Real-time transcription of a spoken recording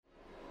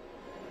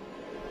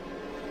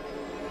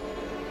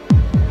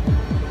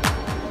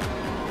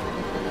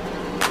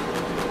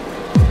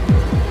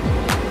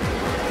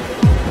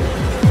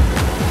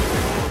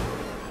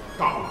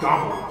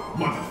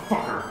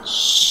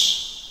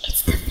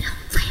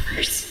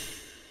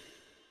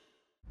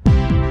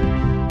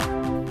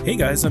Hey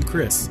guys, I'm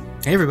Chris.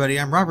 Hey everybody,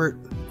 I'm Robert.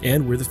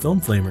 And we're the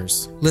Film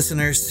Flamers.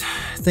 Listeners,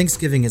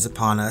 Thanksgiving is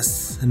upon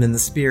us, and in the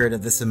spirit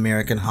of this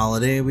American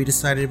holiday, we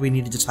decided we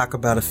needed to talk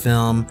about a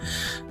film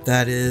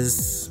that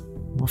is,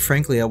 well,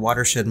 frankly, a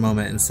watershed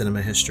moment in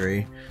cinema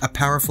history. A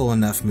powerful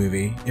enough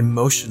movie,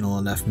 emotional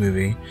enough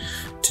movie,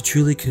 to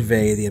truly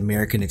convey the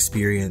American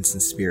experience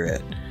and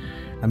spirit.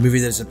 A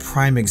movie that is a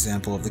prime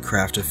example of the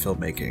craft of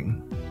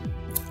filmmaking.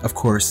 Of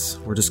course,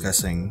 we're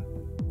discussing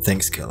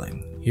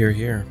ThanksKilling. Hear,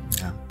 hear.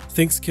 Yeah.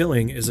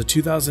 ThanksKilling is a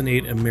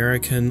 2008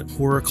 American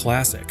horror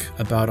classic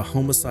about a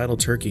homicidal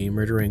turkey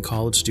murdering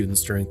college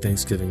students during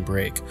Thanksgiving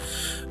break.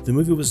 The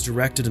movie was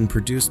directed and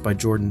produced by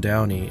Jordan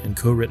Downey and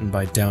co-written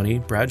by Downey,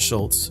 Brad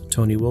Schultz,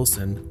 Tony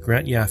Wilson,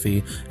 Grant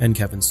Yaffe, and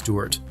Kevin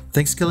Stewart.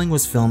 ThanksKilling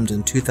was filmed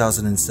in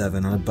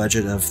 2007 on a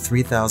budget of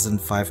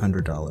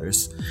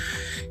 $3,500.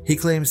 He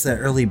claims that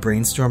early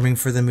brainstorming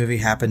for the movie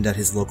happened at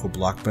his local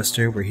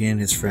Blockbuster, where he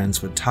and his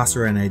friends would toss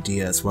around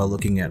ideas while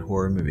looking at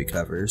horror movie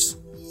covers.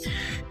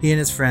 He and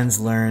his friends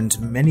learned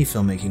many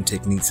filmmaking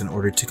techniques in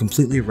order to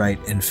completely write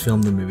and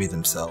film the movie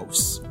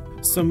themselves.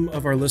 Some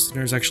of our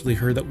listeners actually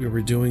heard that we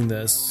were doing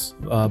this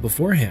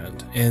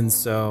beforehand, and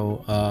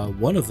so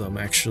one of them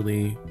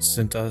actually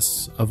sent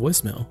us a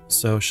voicemail.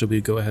 So should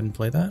we go ahead and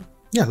play that?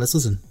 Yeah, let's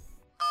listen.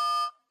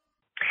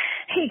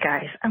 Hey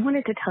guys, I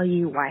wanted to tell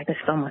you why this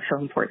film was so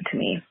important to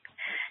me.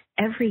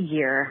 Every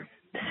year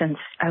since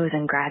I was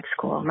in grad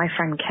school, my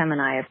friend Kim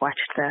and I have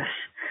watched this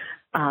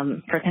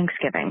for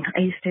Thanksgiving.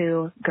 I used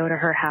to go to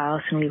her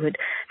house and we would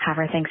have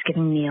our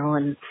Thanksgiving meal,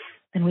 and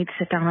then we'd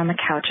sit down on the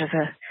couch as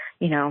a,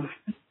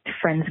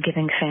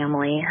 Friendsgiving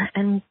family,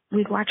 and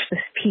we'd watch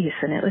this piece,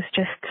 and it was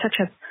just such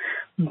a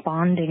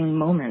bonding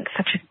moment,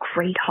 such a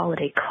great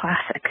holiday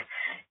classic.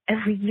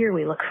 Every year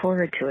we look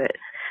forward to it.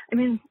 I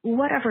mean,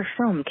 whatever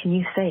film can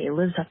you say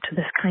lives up to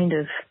this kind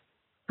of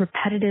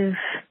repetitive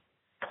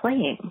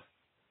playing?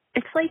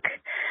 It's like,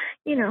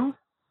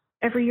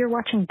 every year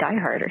watching Die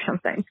Hard or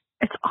something.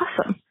 It's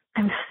awesome.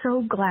 I'm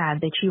so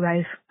glad that you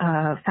guys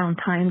found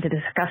time to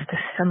discuss this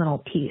seminal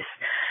piece.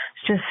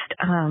 It's just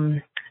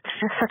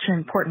such an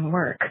important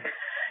work.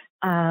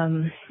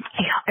 I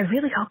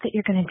really hope that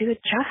you're going to do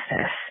it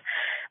justice.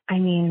 I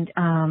mean,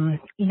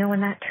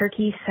 when that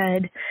turkey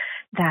said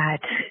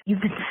that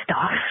you've been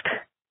stuffed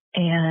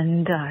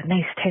and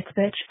nice tits,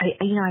 bitch,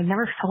 I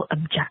never felt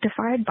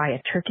objectified by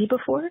a turkey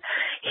before.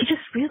 He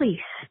just really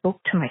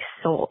spoke to my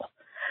soul.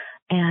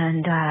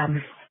 And, I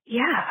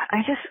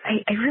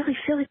really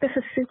feel like this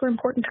is super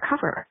important to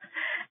cover.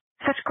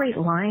 Such great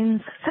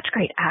lines, such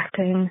great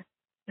acting,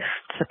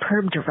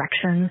 superb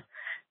direction.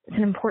 It's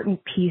an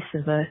important piece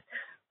of the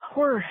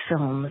horror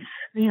films,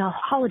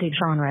 holiday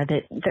genre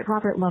that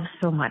Robert loves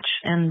so much.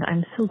 And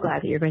I'm so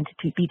glad that you're going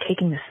to be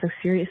taking this so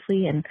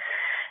seriously and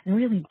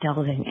really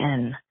delving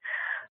in.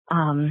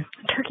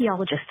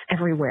 Turkeyologists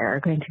everywhere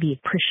are going to be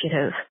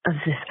appreciative of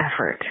this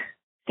effort.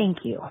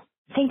 Thank you.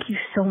 Thank you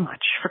so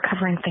much for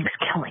covering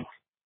ThanksKilling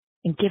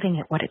and giving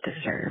it what it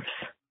deserves.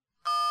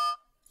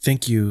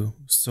 Thank you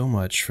so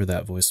much for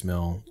that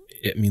voicemail.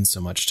 It means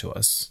so much to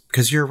us.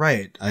 Because you're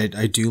right.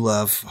 I do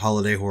love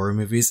holiday horror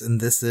movies,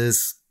 and this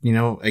is,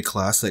 a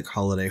classic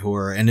holiday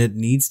horror, and it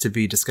needs to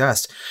be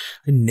discussed.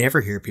 I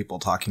never hear people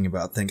talking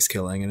about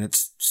ThanksKilling, and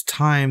it's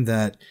time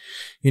that,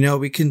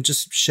 we can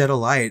just shed a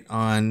light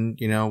on,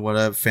 what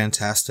a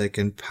fantastic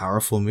and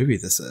powerful movie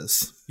this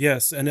is.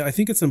 Yes, and I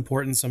think it's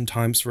important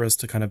sometimes for us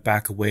to kind of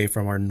back away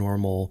from our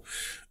normal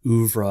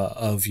oeuvre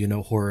of,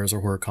 horrors or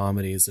horror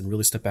comedies and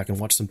really step back and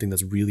watch something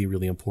that's really,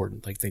 really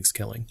important, like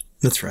ThanksKilling.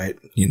 That's right,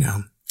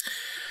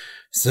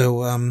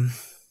 So, I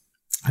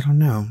don't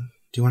know.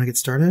 Do you want to get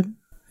started?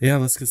 Yeah,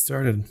 let's get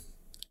started.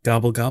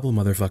 Gobble, gobble,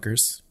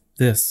 motherfuckers.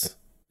 This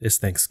is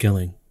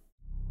ThanksKilling.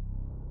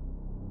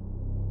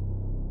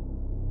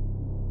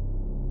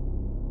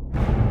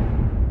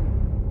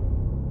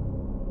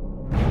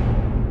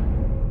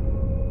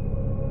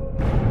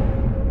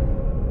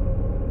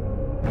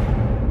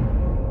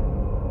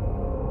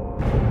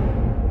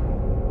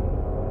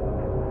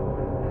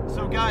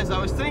 Guys, I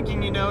was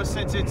thinking,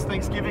 since it's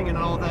Thanksgiving and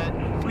all that,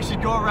 we should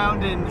go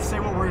around and say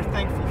what we're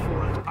thankful for.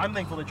 I'm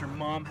thankful that your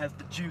mom has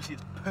the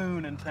juiciest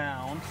poon in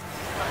town.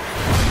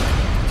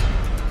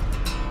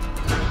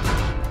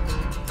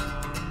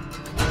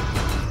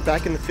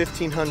 Back in the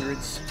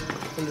 1500s,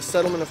 in the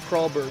settlement of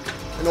Crawlberg,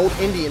 an old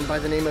Indian by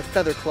the name of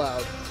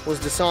Feathercloud was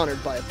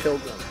dishonored by a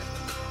pilgrim.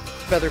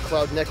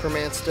 Feathercloud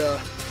necromanced a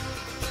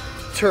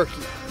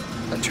turkey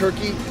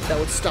that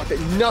would stop at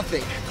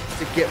nothing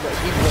to get what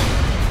he wanted.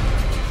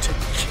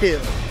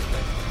 Kill.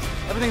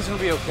 Everything's gonna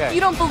be okay.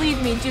 You don't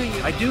believe me, do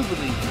you? I do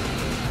believe you.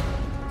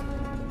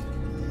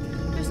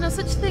 There's no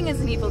such thing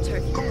as an evil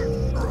turkey.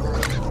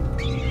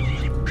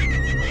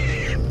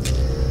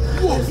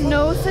 There's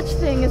no such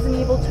thing as an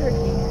evil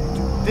turkey.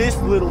 This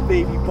little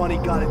baby bunny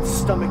got its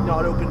stomach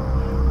gnawed open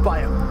by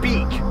a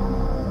beak.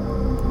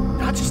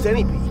 Not just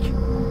any beak.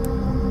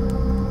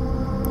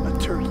 A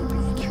turkey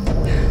beak.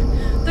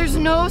 There's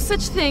no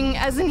such thing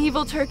as an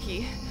evil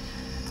turkey.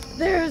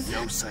 There's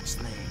no such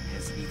thing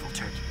as an evil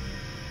turkey.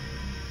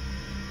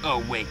 Oh,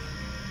 wait.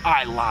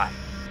 I lied.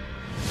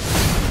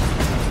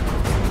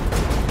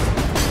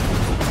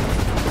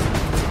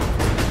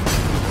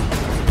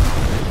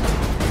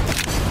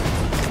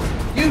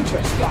 You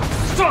just got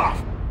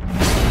stuffed!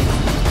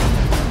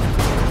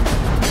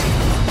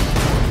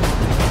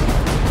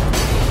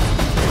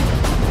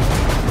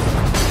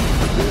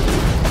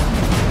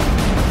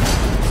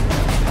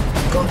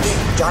 Go deep,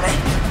 Johnny.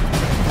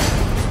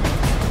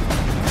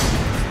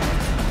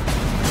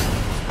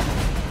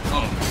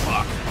 Oh,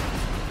 fuck.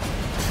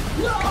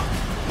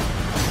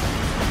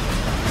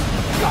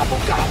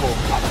 Gobble, gobble,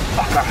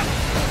 motherfucker.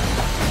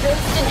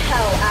 Ghost in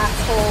hell,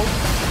 asshole.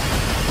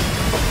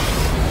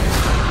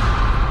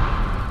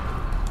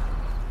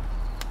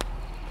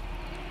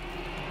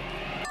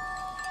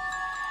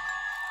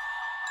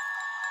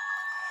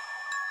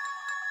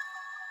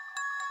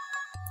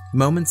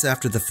 Moments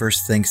after the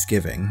first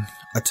Thanksgiving,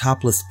 a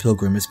topless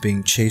pilgrim is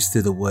being chased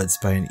through the woods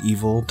by an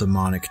evil,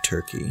 demonic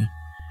turkey.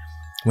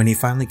 When he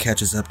finally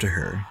catches up to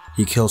her,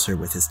 he kills her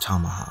with his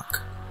tomahawk.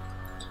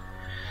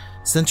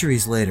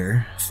 Centuries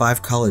later,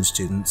 5 college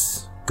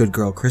students, Good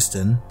Girl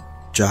Kristen,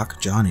 Jock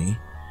Johnny,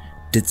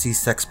 Ditzy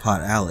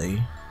Sexpot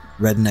Allie,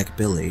 Redneck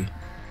Billy,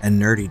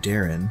 and Nerdy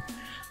Darren,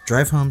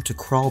 drive home to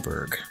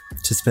Kralberg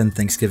to spend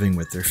Thanksgiving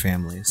with their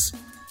families.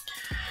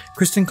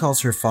 Kristen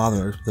calls her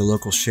father, the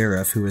local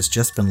sheriff, who has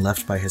just been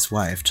left by his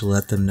wife, to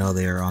let them know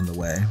they are on the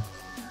way.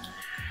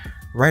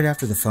 Right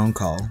after the phone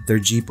call, their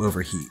Jeep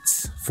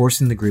overheats,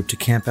 forcing the group to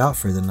camp out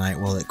for the night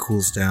while it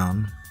cools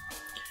down.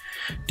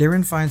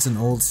 Darren finds an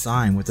old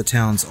sign with the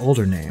town's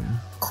older name,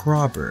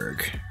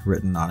 Kralberg,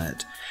 written on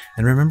it,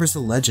 and remembers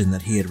a legend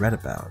that he had read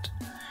about.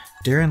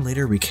 Darren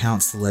later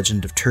recounts the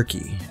legend of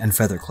Turkey and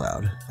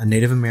Feathercloud, a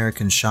Native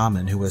American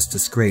shaman who was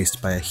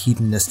disgraced by a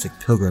hedonistic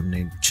pilgrim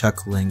named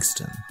Chuck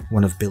Langston,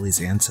 one of Billy's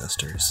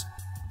ancestors.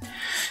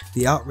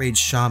 The outraged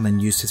shaman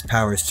used his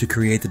powers to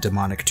create the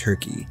demonic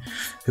turkey,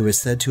 who is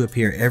said to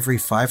appear every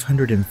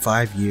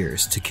 505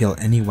 years to kill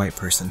any white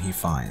person he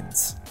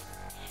finds.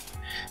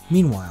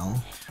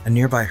 Meanwhile, a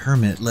nearby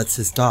hermit lets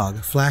his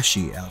dog,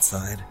 Flashy,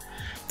 outside.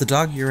 The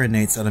dog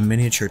urinates on a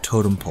miniature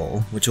totem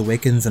pole, which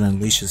awakens and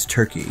unleashes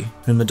Turkey,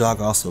 whom the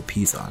dog also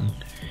pees on.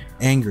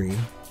 Angry,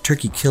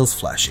 Turkey kills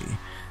Flashy,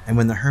 and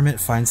when the hermit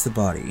finds the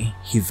body,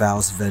 he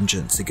vows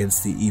vengeance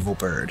against the evil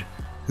bird,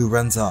 who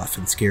runs off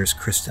and scares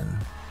Kristen.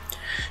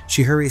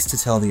 She hurries to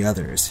tell the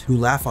others, who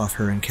laugh off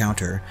her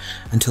encounter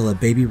until a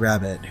baby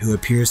rabbit, who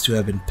appears to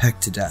have been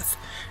pecked to death,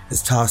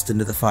 is tossed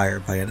into the fire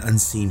by an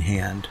unseen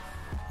hand,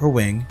 or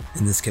wing,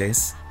 in this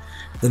case.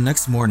 The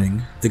next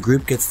morning, the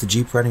group gets the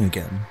Jeep running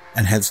again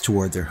and heads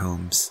toward their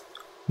homes.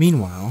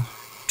 Meanwhile,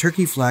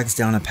 Turkey flags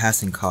down a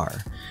passing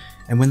car,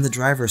 and when the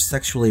driver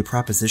sexually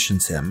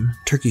propositions him,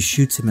 Turkey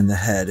shoots him in the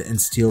head and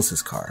steals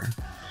his car.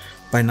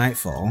 By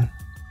nightfall,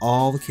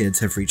 all the kids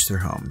have reached their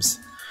homes.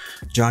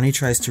 Johnny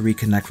tries to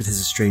reconnect with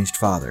his estranged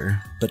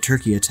father, but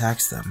Turkey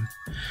attacks them.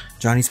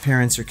 Johnny's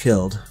parents are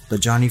killed, but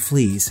Johnny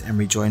flees and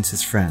rejoins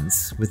his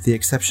friends, with the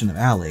exception of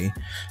Allie,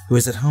 who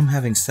is at home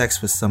having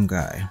sex with some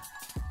guy.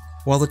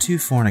 While the two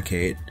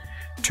fornicate,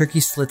 Turkey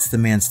slits the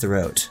man's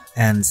throat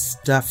and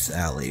stuffs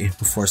Allie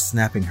before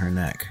snapping her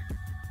neck.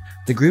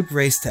 The group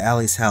race to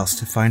Allie's house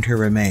to find her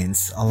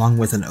remains, along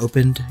with an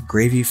opened,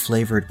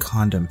 gravy-flavored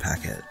condom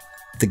packet.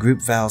 The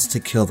group vows to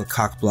kill the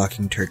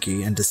cock-blocking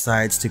turkey and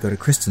decides to go to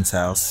Kristen's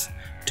house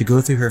to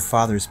go through her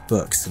father's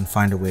books and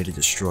find a way to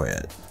destroy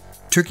it.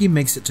 Turkey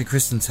makes it to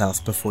Kristen's house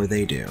before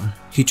they do.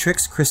 He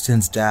tricks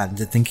Kristen's dad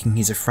into thinking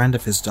he's a friend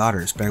of his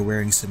daughter's by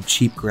wearing some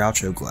cheap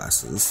Groucho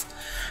glasses.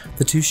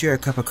 The two share a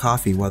cup of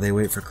coffee while they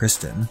wait for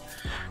Kristen.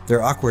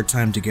 Their awkward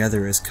time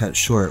together is cut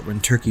short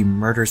when Turkey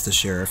murders the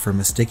sheriff for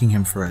mistaking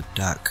him for a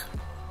duck.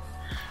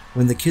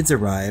 When the kids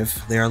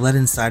arrive, they are led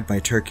inside by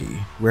Turkey,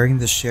 wearing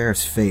the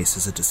sheriff's face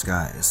as a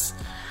disguise.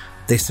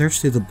 They search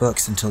through the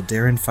books until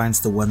Darren finds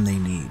the one they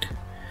need.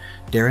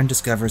 Darren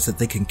discovers that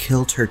they can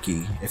kill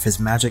Turkey if his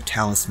magic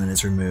talisman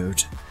is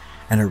removed,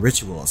 and a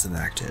ritual is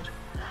enacted.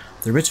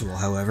 The ritual,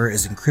 however,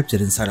 is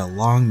encrypted inside a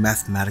long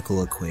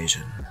mathematical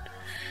equation.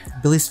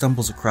 Billy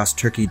stumbles across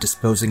Turkey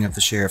disposing of the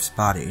sheriff's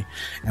body,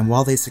 and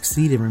while they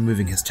succeed in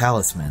removing his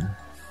talisman,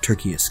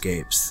 Turkey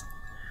escapes.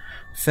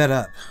 Fed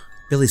up,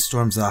 Billy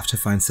storms off to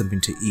find something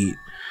to eat,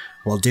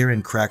 while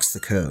Darren cracks the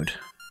code.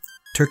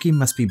 Turkey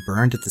must be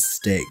burned at the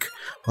stake,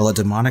 while a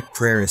demonic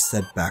prayer is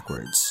said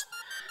backwards.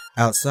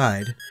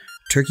 Outside,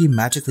 Turkey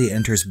magically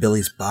enters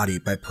Billy's body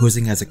by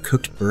posing as a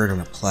cooked bird on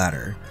a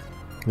platter.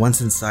 Once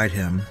inside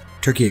him,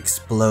 Turkey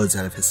explodes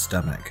out of his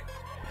stomach.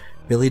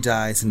 Billy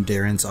dies in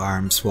Darren's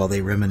arms while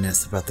they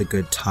reminisce about the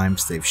good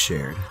times they've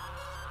shared.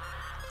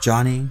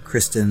 Johnny,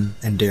 Kristen,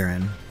 and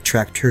Darren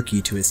track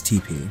Turkey to his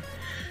teepee.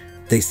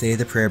 They say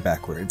the prayer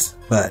backwards,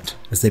 but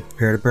as they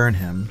prepare to burn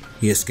him,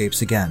 he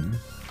escapes again,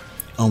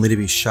 only to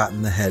be shot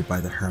in the head by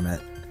the hermit.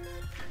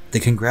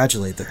 They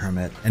congratulate the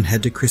hermit and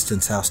head to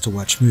Kristen's house to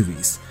watch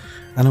movies,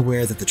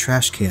 unaware that the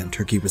trash can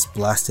Turkey was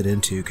blasted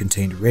into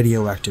contained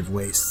radioactive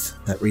waste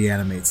that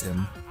reanimates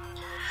him.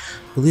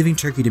 Believing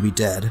Turkey to be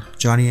dead,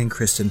 Johnny and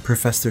Kristen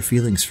profess their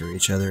feelings for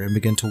each other and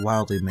begin to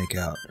wildly make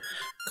out,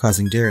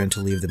 causing Darren to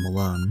leave them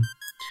alone.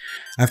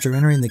 After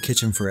entering the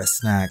kitchen for a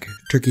snack,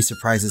 Turkey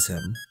surprises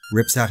him,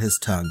 rips out his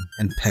tongue,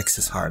 and pecks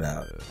his heart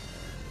out.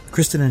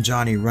 Kristen and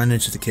Johnny run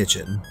into the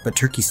kitchen, but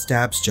Turkey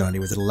stabs Johnny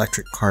with an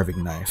electric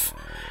carving knife.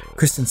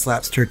 Kristen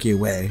slaps Turkey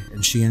away,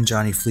 and she and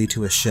Johnny flee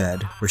to a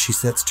shed, where she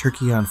sets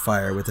Turkey on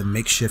fire with a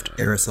makeshift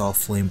aerosol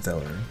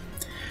flamethrower.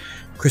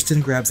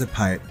 Kristen grabs a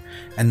pipe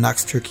and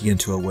knocks Turkey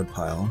into a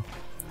woodpile.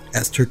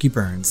 As Turkey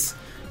burns,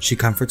 she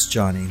comforts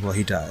Johnny while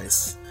he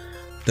dies.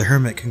 The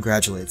hermit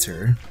congratulates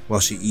her, while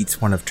she eats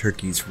one of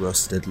Turkey's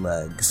roasted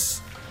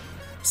legs.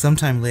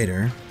 Sometime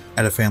later,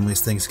 at a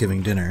family's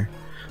Thanksgiving dinner,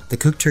 the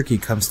cooked turkey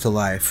comes to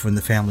life when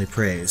the family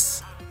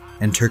prays.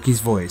 In Turkey's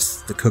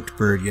voice, the cooked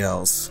bird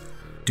yells,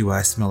 "Do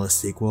I smell a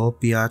sequel,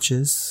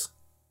 biatches?"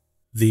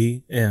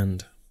 The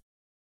end.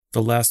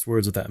 The last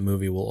words of that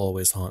movie will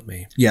always haunt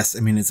me. Yes, I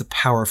mean, it's a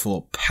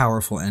powerful,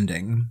 powerful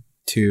ending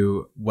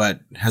to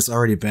what has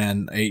already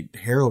been a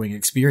harrowing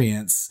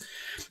experience,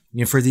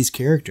 for these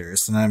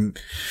characters. And I'm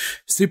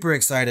super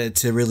excited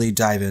to really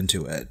dive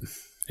into it.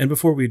 And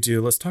before we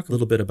do, let's talk a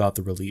little bit about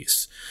the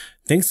release.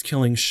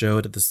 ThanksKilling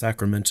showed at the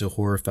Sacramento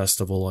Horror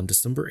Festival on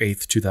December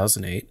 8th,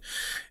 2008,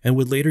 and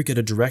would later get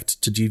a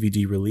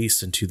direct-to-DVD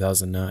release in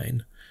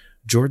 2009.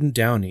 Jordan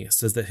Downey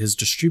says that his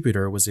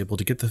distributor was able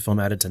to get the film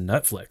added to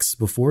Netflix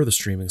before the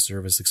streaming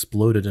service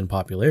exploded in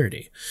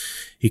popularity.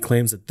 He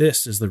claims that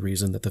this is the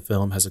reason that the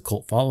film has a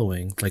cult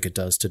following like it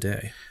does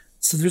today.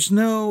 So there's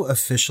no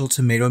official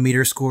tomato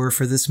meter score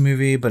for this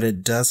movie, but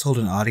it does hold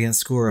an audience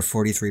score of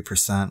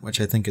 43%,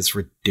 which I think is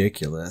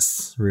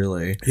ridiculous,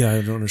 really. Yeah,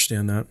 I don't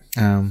understand that.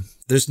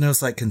 There's no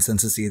site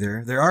consensus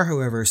either. There are,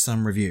 however,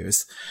 some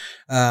reviews.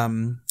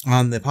 On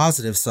the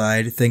positive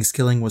side,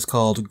 ThanksKilling was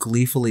called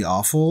Gleefully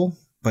Awful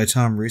by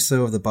Tom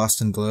Russo of the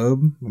Boston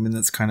Globe. I mean,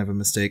 that's kind of a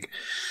mistake.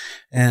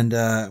 And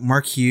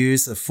Mark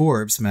Hughes of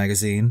Forbes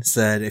magazine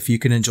said, if you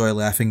can enjoy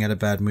laughing at a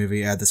bad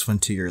movie, add this one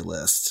to your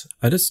list.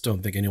 I just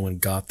don't think anyone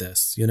got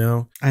this,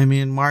 I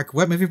mean, Mark,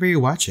 what movie were you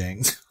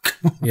watching?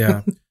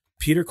 Yeah.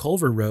 Peter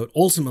Culver wrote,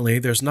 ultimately,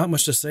 there's not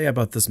much to say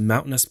about this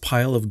mountainous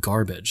pile of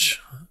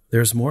garbage.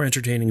 There's more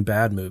entertaining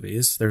bad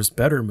movies, there's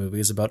better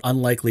movies about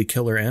unlikely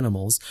killer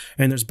animals,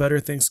 and there's better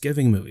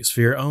Thanksgiving movies.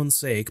 For your own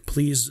sake,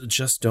 please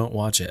just don't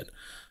watch it.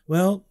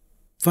 Well,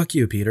 fuck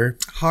you, Peter.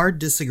 Hard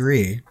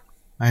disagree.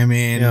 I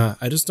mean... Yeah,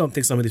 I just don't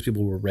think some of these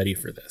people were ready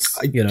for this.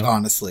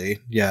 Honestly,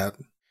 yeah.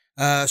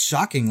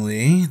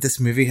 Shockingly, this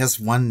movie has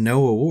won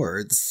no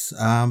awards,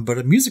 but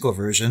a musical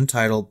version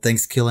titled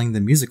ThanksKilling the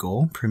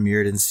Musical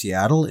premiered in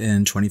Seattle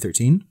in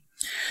 2013.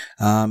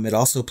 It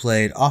also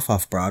played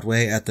off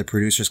Broadway at the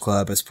Producers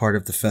Club as part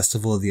of the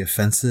Festival of the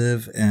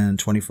Offensive in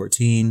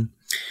 2014.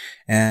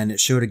 And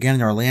it showed again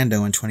in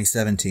Orlando in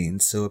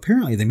 2017. So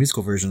apparently the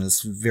musical version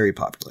is very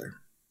popular.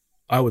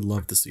 I would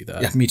love to see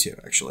that. Yeah, me too,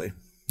 actually.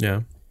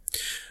 Yeah.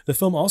 The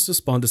film also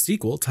spawned a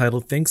sequel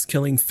titled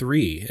ThanksKilling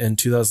 3 in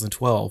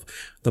 2012.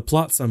 The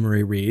plot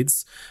summary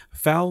reads,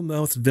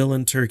 foul-mouthed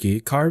villain Turkey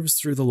carves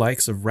through the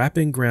likes of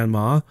rapping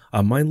grandma,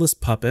 a mindless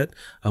puppet,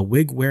 a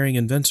wig-wearing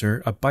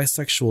inventor, a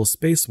bisexual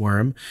space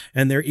worm,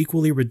 and their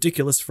equally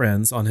ridiculous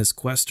friends on his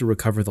quest to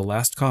recover the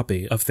last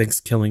copy of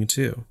ThanksKilling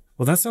 2.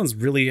 Well, that sounds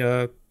really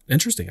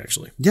interesting,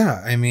 actually.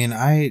 Yeah, I mean,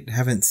 I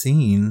haven't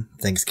seen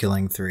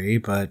ThanksKilling 3,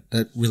 but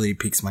that really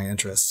piques my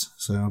interest.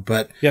 Yeah,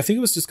 I think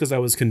it was just because I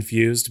was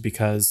confused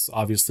because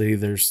obviously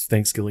there's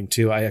ThanksKilling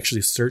 2. I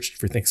actually searched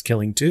for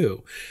ThanksKilling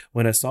 2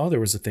 when I saw there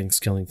was a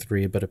ThanksKilling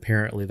 3, but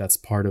apparently that's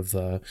part of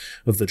the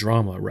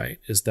drama, right?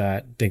 Is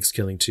that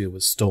ThanksKilling 2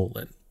 was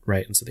stolen,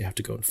 right? And so they have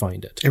to go and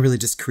find it. It really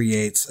just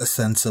creates a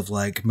sense of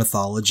like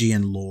mythology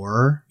and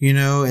lore,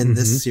 in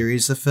this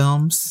series of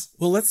films.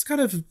 Well, let's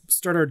kind of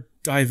start our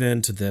dive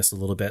into this a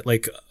little bit.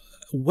 Like,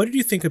 what did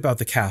you think about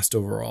the cast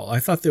overall? I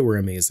thought they were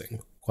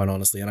amazing, quite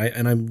honestly.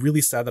 And I'm really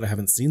sad that I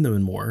haven't seen them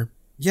in more.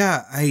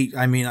 Yeah,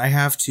 I mean, I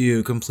have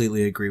to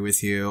completely agree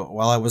with you.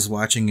 While I was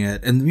watching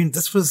it, and I mean,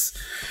 this was...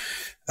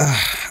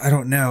 I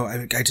don't know.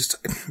 It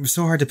was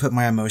so hard to put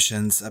my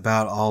emotions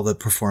about all the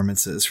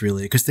performances,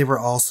 really, because they were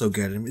all so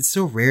good. And it's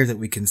so rare that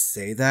we can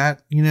say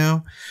that,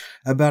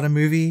 about a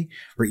movie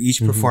where each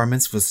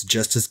performance was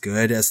just as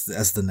good as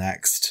the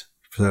next.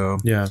 So,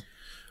 yeah.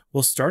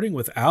 Well, starting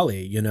with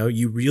Allie,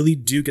 you really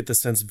do get the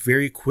sense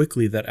very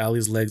quickly that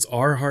Allie's legs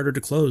are harder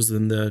to close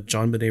than the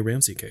John Benet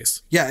Ramsey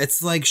case. Yeah,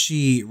 it's like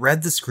she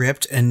read the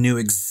script and knew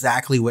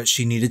exactly what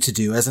she needed to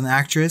do as an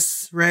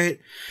actress, right?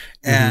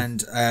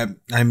 And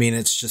I mean,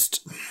 it's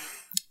just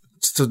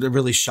a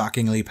really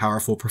shockingly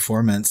powerful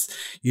performance.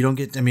 You don't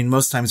get, I mean,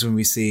 most times when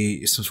we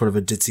see some sort of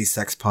a ditzy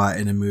sex pot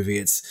in a movie,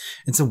 it's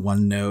a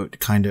one note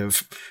kind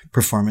of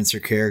performance or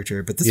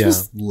character, but this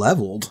was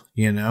leveled,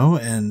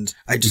 and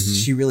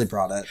she really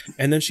brought it.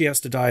 And then she has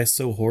to die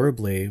so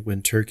horribly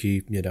when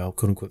Turkey,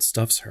 quote unquote,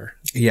 stuffs her.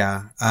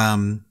 Yeah.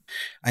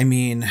 I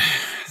mean,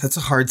 that's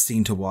a hard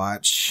scene to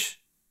watch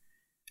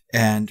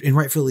and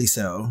rightfully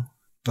so,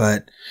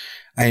 but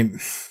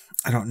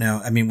I don't know.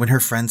 I mean, when her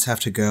friends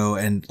have to go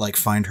and like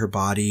find her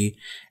body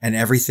and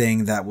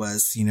everything that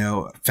was,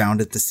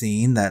 found at the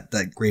scene,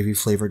 that gravy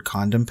flavored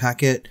condom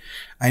packet.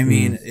 I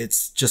mean,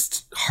 it's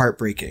just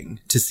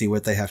heartbreaking to see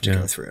what they have to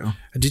go through.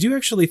 Did you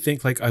actually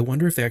think, like, I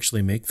wonder if they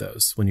actually make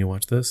those when you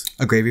watch this?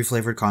 A gravy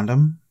flavored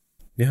condom?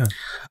 Yeah.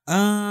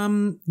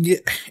 Yeah,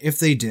 if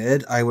they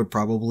did, I would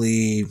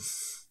probably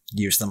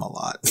use them a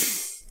lot.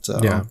 So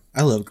yeah,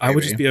 I love gravy. I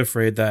would just be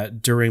afraid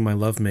that during my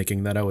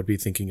lovemaking that I would be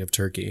thinking of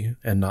turkey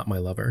and not my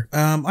lover.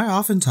 I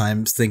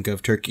oftentimes think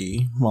of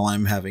turkey while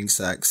I'm having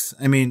sex.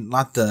 I mean,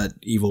 not the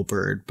evil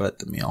bird, but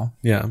the meal.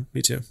 Yeah,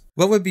 me too.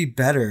 What would be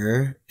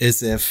better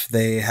is if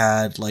they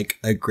had like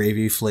a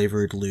gravy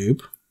flavored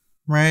lube,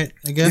 right?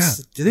 I guess.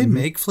 Yeah. Do they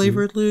make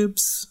flavored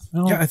lubes?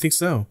 Yeah, I think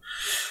so.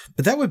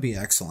 But that would be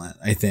excellent,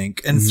 I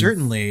think. And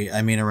certainly,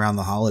 I mean, around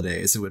the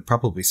holidays, it would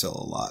probably sell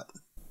a lot.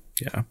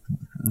 Yeah,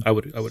 I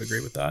would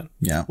agree with that.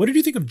 Yeah. What did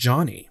you think of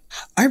Johnny?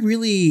 I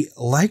really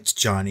liked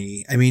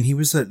Johnny. I mean, he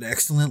was an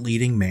excellent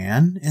leading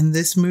man in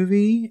this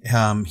movie.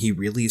 He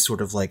really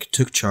sort of like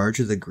took charge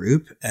of the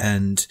group.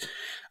 And,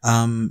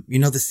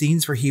 the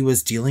scenes where he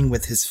was dealing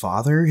with his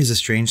father, his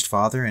estranged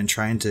father, and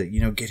trying to,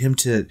 get him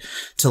to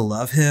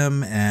love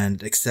him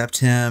and accept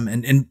him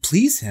and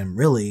please him,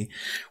 really,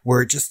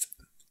 were just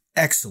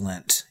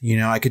excellent.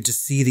 I could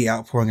just see the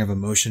outpouring of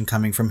emotion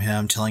coming from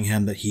him, telling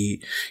him that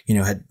he,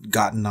 had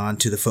gotten on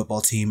to the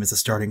football team as a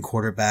starting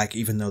quarterback,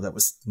 even though that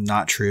was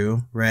not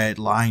true, right?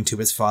 Lying to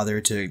his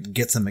father to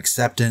get some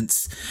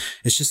acceptance.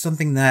 It's just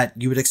something that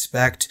you would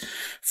expect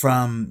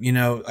from,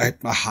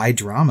 a high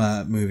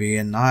drama movie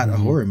and not a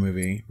horror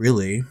movie,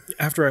 really.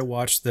 After I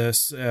watched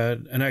this,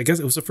 and I guess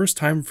it was the first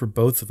time for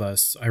both of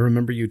us, I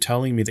remember you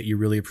telling me that you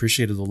really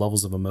appreciated the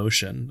levels of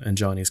emotion in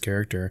Johnny's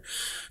character.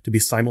 To be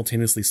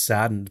simultaneously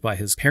saddened by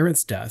his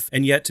parents' death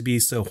and yet to be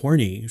so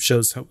horny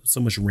shows so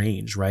much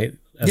range, right?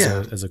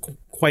 As a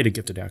quite a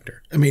gifted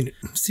actor. I mean,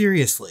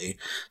 seriously,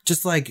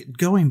 just like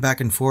going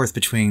back and forth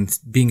between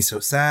being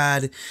so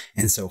sad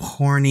and so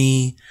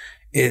horny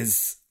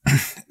is,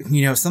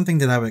 something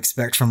that I would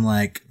expect from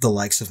like the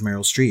likes of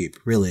Meryl Streep,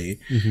 really,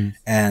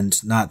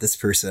 and not this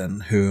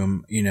person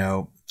whom,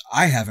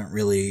 I haven't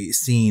really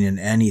seen in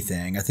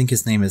anything. I think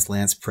his name is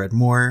Lance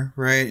Predmore,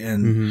 right?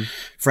 And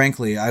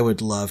frankly, I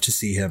would love to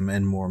see him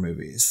in more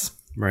movies.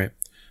 Right.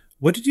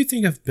 What did you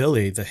think of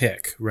Billy the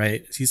Hick,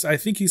 right? I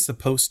think he's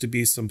supposed to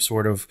be some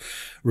sort of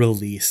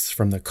release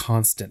from the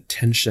constant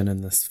tension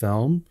in this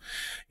film.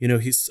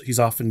 He's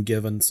often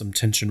given some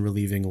tension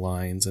relieving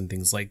lines and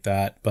things like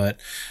that, but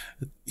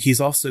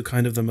he's also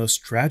kind of the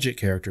most tragic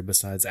character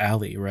besides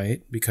Allie,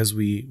 right? Because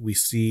we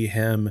see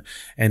him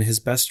and his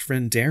best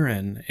friend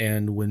Darren,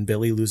 and when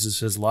Billy loses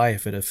his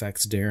life, it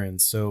affects Darren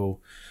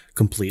so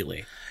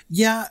completely.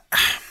 Yeah.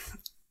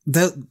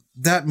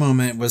 That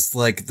moment was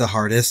like the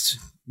hardest.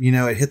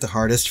 It hit the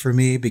hardest for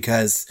me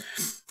because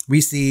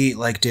we see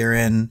like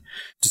Darren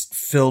just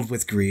filled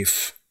with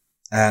grief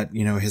at,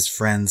 his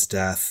friend's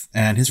death,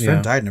 and his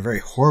friend died in a very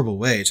horrible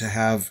way. To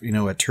have,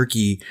 a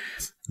turkey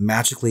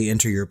magically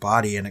enter your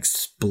body and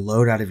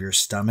explode out of your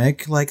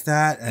stomach like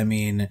that. I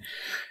mean,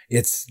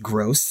 it's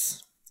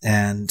gross.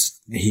 And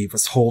he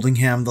was holding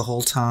him the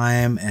whole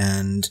time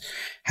and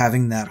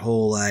having that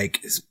whole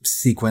like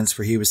sequence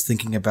where he was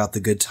thinking about the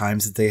good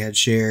times that they had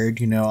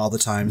shared, all the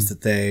times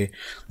that they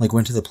like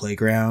went to the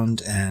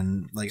playground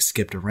and like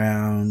skipped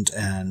around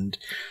and,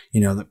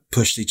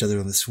 pushed each other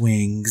on the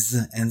swings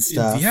and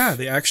stuff. Yeah,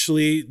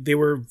 they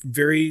were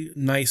very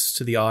nice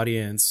to the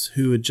audience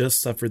who had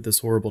just suffered this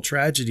horrible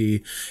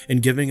tragedy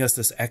and giving us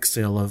this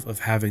exhale of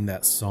having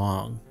that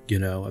song,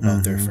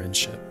 about their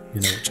friendship,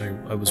 which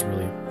I was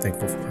really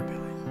thankful for.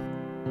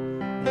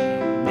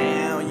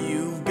 Now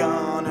you've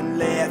gone and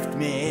left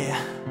me.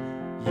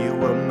 You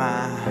were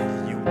my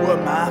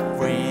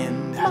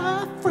friend.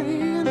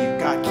 You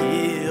got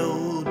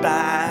killed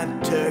by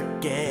a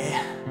turkey.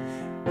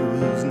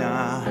 Who's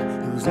not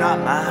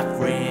my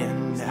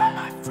friend.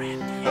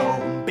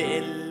 Oh,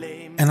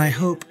 Billy. And I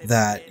hope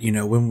that,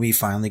 when we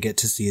finally get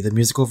to see the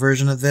musical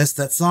version of this,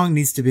 that song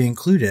needs to be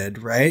included,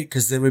 right?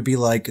 Because it would be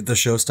like the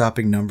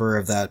show-stopping number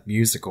of that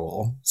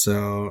musical.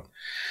 So,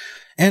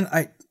 and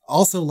I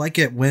also like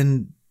it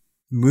when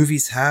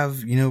movies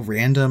have,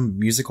 random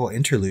musical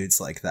interludes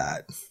like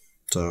that.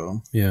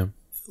 So, yeah.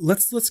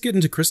 Let's get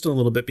into Kristen a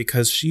little bit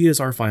because she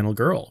is our final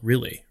girl,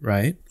 really,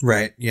 right?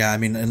 Right. Yeah. I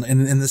mean,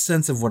 in the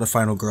sense of what a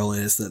final girl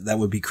is, that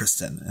would be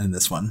Kristen in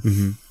this one.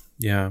 Mm-hmm.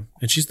 Yeah.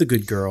 And she's the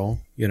good girl,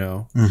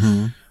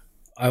 Mm-hmm.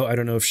 I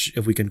don't know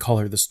if we can call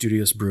her the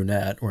studious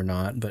brunette or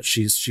not, but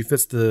she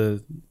fits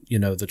the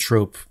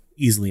trope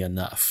easily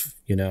enough,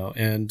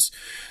 and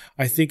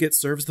I think it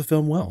serves the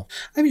film well.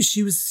 I mean,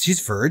 she's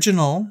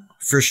virginal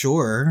for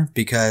sure,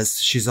 because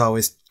she's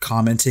always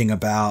commenting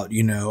about,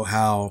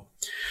 how,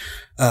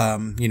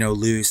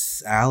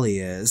 loose Allie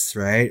is,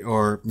 right?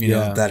 Or,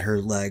 that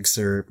her legs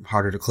are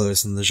harder to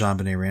close than the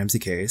JonBenet Ramsey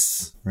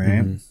case,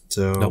 right? Mm-hmm.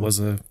 So that was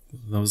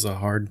a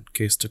hard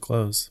case to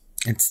close.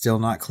 It's still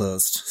not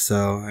closed.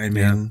 So, I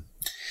mean,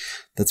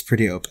 that's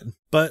pretty open.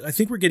 But I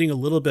think we're getting a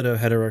little bit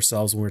ahead of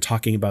ourselves when we're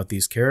talking about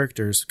these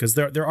characters, because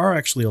there are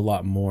actually a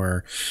lot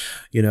more,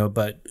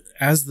 but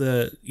as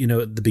the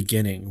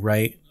beginning,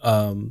 right?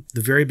 The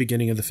very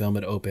beginning of the film,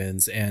 it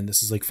opens, and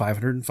this is like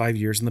 505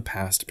 years in the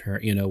past,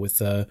 with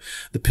the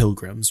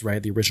Pilgrims,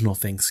 right? The original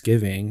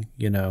Thanksgiving,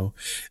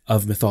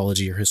 of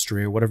mythology or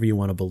history or whatever you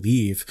want to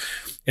believe.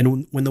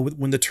 And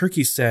when the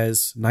turkey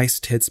says "nice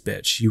tits,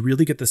 bitch," you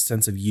really get the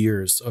sense of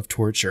years of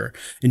torture,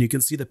 and you can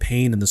see the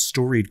pain and the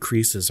storied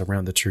creases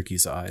around the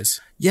turkey's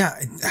eyes. Yeah,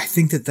 I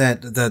think that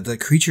the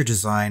creature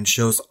design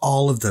shows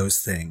all of those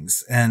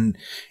things, and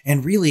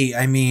really,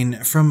 I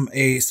mean, from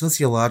a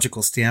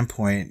sociological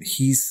standpoint,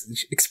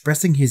 he's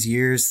expressing his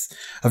years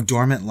of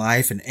dormant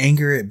life and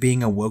anger at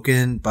being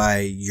awoken by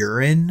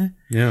urine.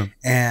 Yeah.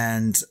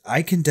 And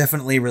I can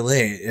definitely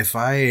relate. If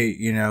I,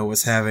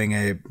 was having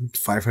a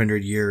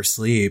 500-year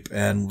sleep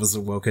and was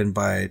awoken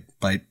by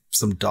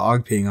some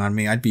dog peeing on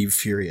me, I'd be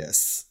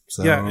furious.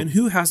 So, yeah, and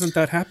who hasn't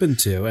that happened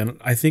to? And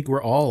I think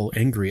we're all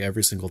angry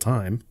every single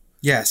time.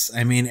 Yes,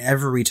 I mean,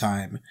 every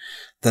time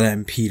that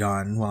I'm peed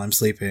on while I'm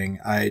sleeping,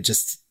 I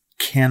just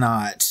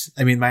cannot.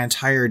 I mean, my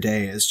entire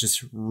day is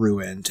just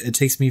ruined. It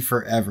takes me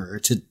forever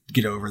to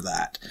get over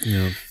that.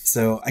 Yeah.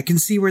 So I can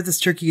see where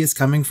this turkey is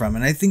coming from.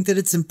 And I think that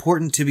it's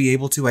important to be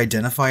able to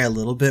identify a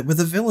little bit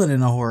with a villain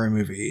in a horror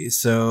movie.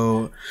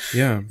 So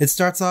yeah, it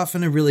starts off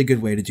in a really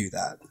good way to do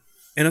that.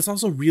 And it's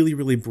also really,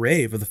 really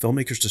brave of the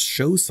filmmakers to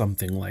show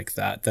something like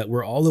that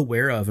we're all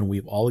aware of and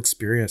we've all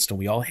experienced and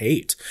we all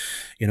hate,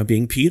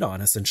 being peed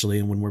on essentially,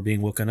 and when we're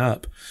being woken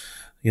up,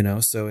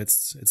 so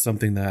it's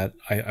something that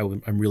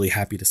I'm really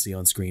happy to see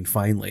on screen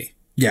finally.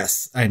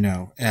 Yes, I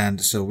know. And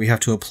so we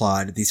have to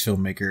applaud these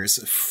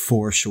filmmakers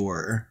for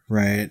sure,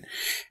 right?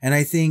 And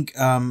I think,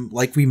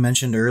 like we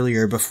mentioned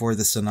earlier before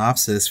the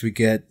synopsis, we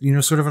get,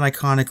 sort of an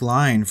iconic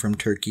line from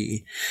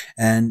Turkey.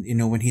 And,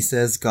 when he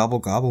says, "Gobble,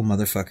 gobble,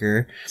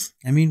 motherfucker,"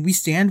 I mean, we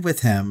stand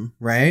with him,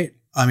 right?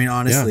 I mean,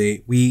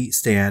 honestly, we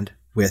stand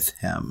with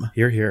him.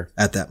 Hear, hear.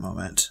 At that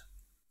moment.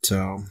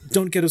 So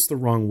don't get us the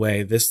wrong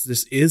way. This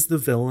is the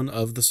villain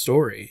of the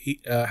story.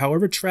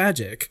 However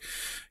tragic,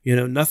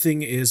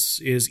 nothing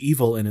is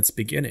evil in its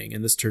beginning,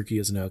 and this turkey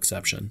is no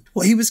exception.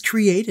 Well, he was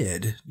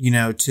created,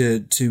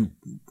 to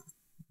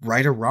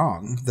right a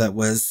wrong that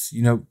was,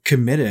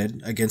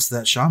 committed against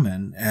that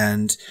shaman.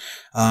 And,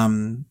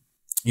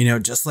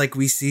 just like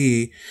we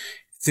see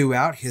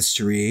throughout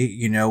history,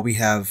 we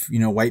have,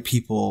 white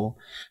people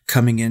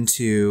coming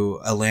into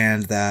a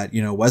land that,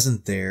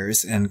 wasn't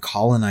theirs and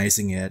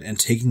colonizing it and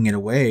taking it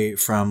away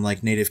from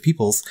like native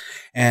peoples.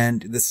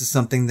 And this is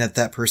something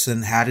that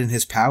person had in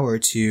his power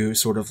to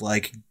sort of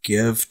like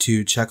give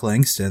to Chuck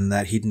Langston,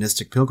 that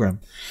hedonistic pilgrim,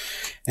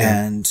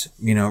 and,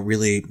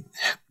 really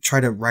try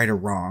to right a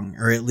wrong,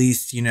 or at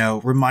least,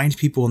 remind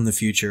people in the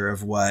future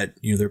of what,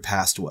 their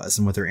past was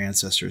and what their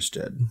ancestors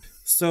did.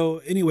 So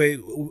anyway,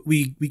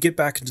 we get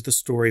back into the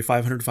story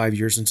 505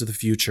 years into the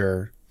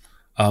future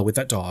with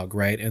that dog,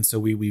 right? And so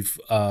we've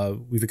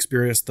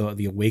experienced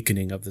the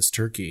awakening of this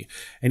turkey,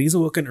 and he's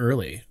awoken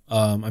early.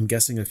 I'm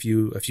guessing a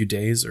few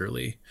days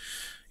early,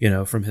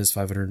 from his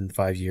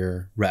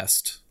 505-year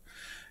rest.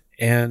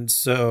 And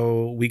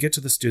so we get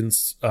to the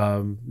students,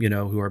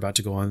 who are about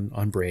to go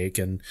on break.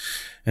 And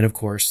of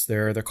course,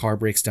 their car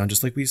breaks down,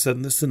 just like we said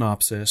in the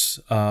synopsis,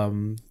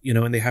 and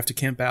they have to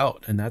camp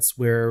out. And that's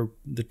where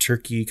the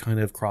turkey kind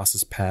of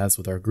crosses paths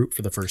with our group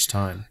for the first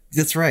time.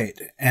 That's right.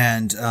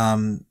 And,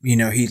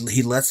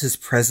 he lets his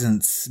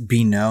presence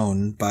be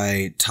known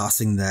by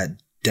tossing that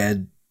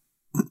dead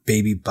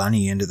baby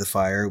bunny into the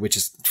fire, which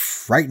is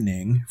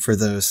frightening for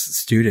those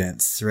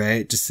students,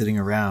 right? Just sitting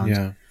around.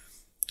 Yeah.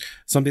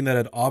 Something that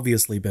had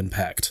obviously been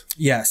pecked.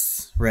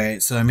 Yes,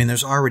 right. So, I mean,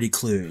 there's already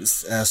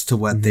clues as to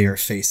what they are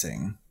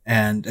facing.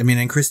 And, I mean,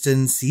 and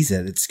Kristen sees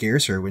it. It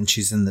scares her when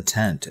she's in the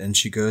tent and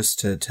she goes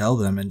to tell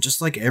them. And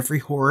just like every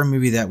horror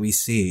movie that we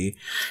see,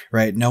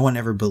 right, no one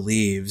ever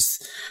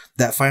believes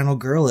that final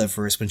girl at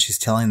first when she's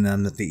telling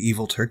them that the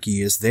evil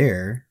turkey is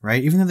there,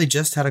 right? Even though they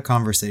just had a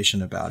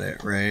conversation about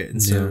it, right?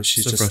 And so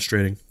she's just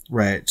frustrating.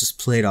 Right, just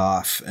played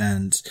off.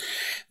 And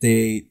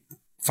they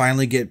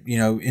finally get,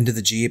 into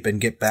the Jeep and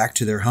get back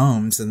to their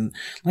homes. And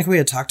like we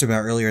had talked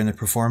about earlier in the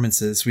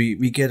performances, we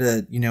get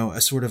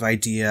a sort of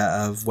idea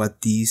of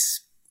what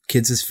these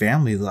kids'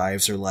 family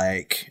lives are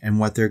like and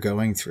what they're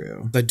going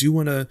through. I do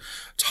want to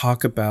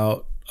talk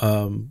about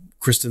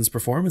Kristen's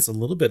performance a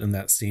little bit in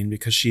that scene,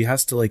 because she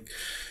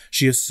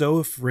is so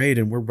afraid,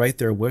 and we're right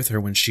there with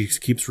her when she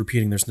keeps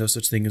repeating, "There's no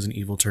such thing as an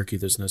evil turkey.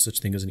 There's no such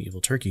thing as an evil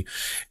turkey."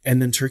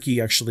 And then Turkey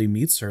actually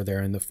meets her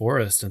there in the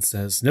forest and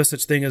says, "No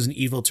such thing as an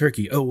evil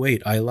turkey. Oh,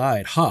 wait, I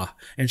lied. Ha."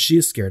 And she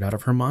is scared out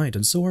of her mind.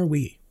 And so are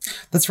we.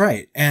 That's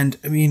right. And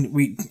I mean,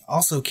 we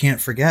also can't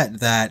forget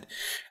that,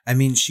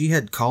 she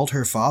had called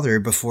her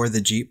father before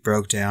the Jeep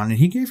broke down, and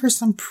he gave her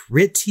some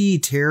pretty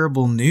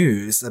terrible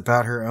news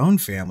about her own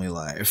family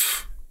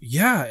life.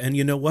 Yeah, and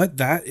you know what?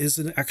 That is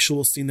an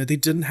actual scene that they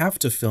didn't have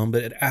to film,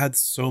 but it adds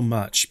so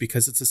much,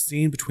 because it's a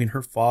scene between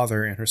her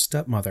father and her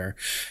stepmother,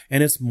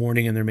 and it's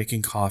morning and they're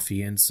making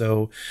coffee. And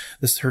so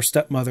her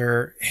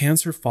stepmother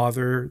hands her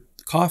father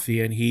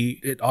coffee and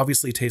it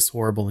obviously tastes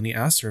horrible, and he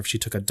asks her if she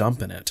took a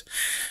dump in it.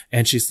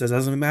 And she says,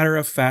 as a matter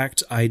of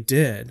fact, I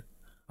did.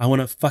 I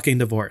want a fucking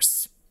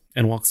divorce,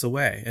 and walks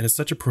away. And it's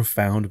such a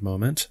profound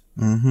moment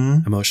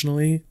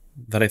emotionally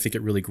that I think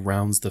it really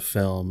grounds the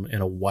film in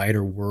a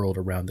wider world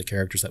around the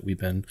characters that we've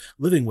been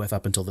living with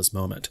up until this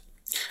moment.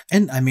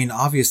 And I mean,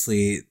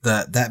 obviously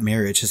that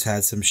marriage has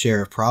had some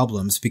share of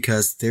problems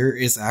because there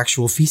is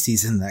actual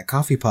feces in that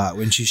coffee pot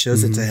when she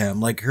shows it to him.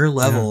 Like her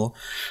level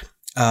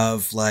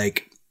of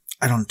like,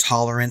 I don't know,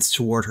 tolerance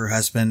toward her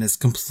husband is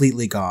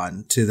completely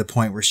gone to the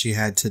point where she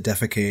had to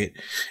defecate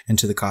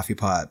into the coffee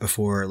pot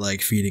before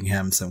like feeding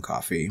him some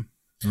coffee.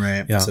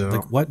 Right. Yeah. So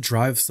like what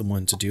drives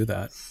someone to do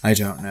that? I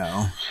don't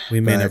know.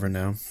 We may never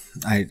know.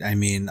 I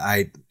mean,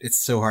 it's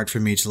so hard for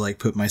me to like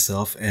put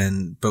myself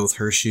in both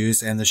her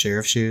shoes and the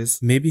sheriff's shoes.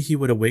 Maybe he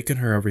would awaken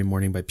her every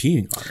morning by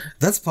peeing on her.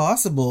 That's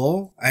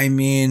possible. I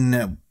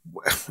mean,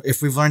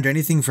 if we've learned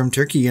anything from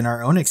Turkey in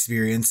our own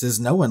experiences,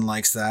 no one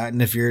likes that.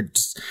 And if you're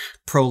just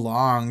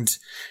prolonged,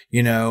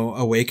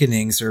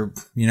 awakenings or,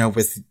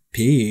 with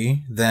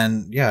pee,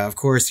 then yeah, of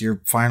course,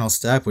 your final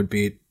step would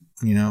be,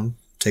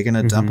 taking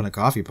a dump in a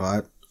coffee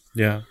pot.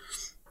 Yeah,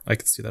 I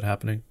can see that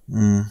happening.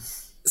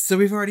 So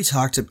we've already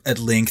talked at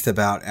length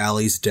about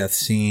Allie's death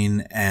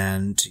scene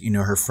and,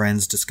 her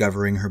friends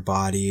discovering her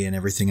body and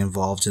everything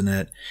involved in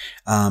it.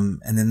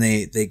 And then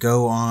they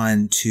go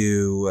on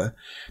to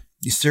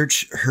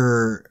search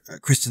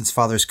Kristen's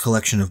father's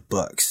collection of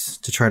books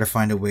to try to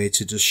find a way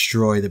to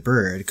destroy the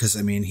bird. Because,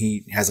 I mean,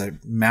 he has a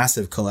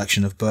massive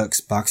collection of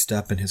books boxed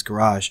up in his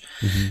garage.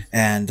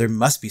 And there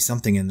must be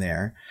something in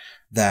there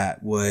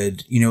that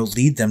would,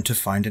 lead them to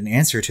find an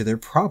answer to their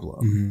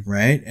problem,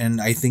 right?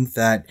 And I think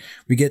that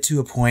we get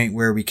to a point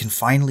where we can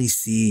finally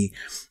see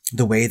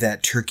the way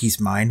that Turkey's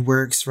mind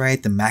works,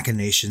 right? The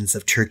machinations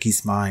of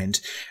Turkey's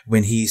mind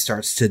when he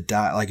starts to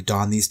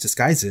don these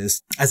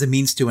disguises as a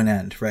means to an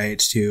end, right?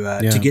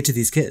 To get to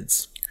these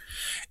kids.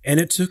 And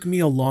it took me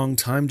a long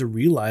time to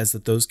realize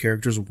that those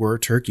characters were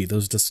Turkey.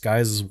 Those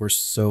disguises were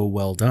so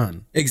well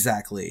done.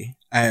 Exactly.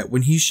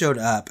 When he showed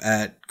up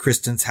at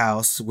Kristen's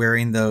house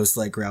wearing those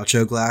like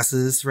Groucho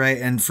glasses, right?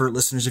 And for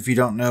listeners, if you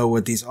don't know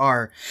what these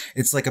are,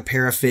 it's like a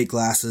pair of fake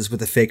glasses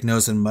with a fake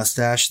nose and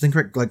mustache. Think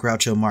like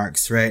Groucho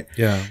Marx, right?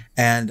 Yeah.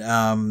 And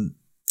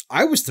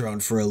I was thrown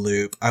for a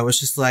loop. I was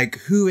just like,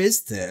 who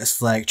is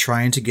this? Like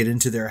trying to get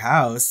into their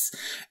house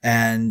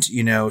and,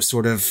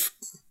 sort of,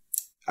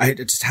 I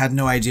just had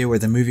no idea where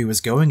the movie was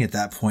going at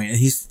that point. And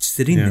he's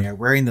sitting there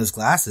wearing those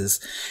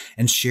glasses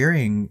and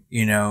sharing,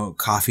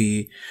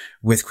 coffee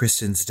with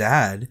Kristen's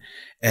dad.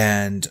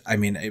 And I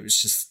mean, it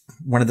was just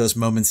one of those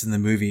moments in the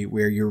movie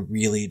where you're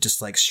really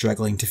just like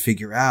struggling to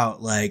figure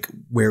out like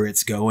where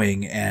it's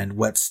going and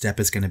what step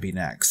is going to be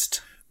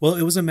next. Well,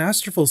 it was a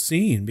masterful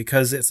scene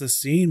because it's a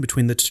scene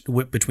between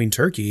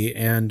Turkey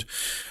and,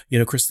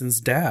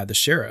 Kristen's dad, the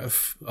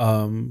sheriff,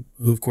 who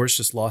of course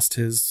just lost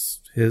his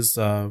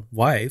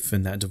wife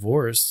in that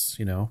divorce,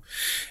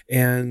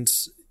 and,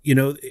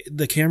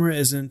 the camera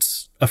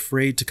isn't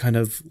afraid to kind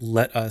of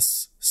let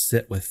us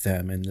sit with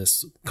them in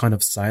this kind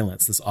of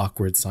silence, this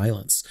awkward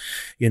silence,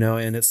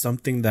 and it's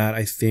something that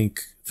I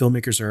think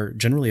filmmakers are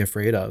generally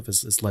afraid of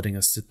is letting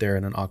us sit there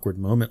in an awkward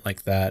moment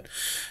like that,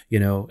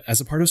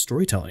 as a part of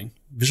storytelling,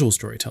 visual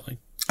storytelling.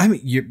 I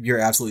mean, you're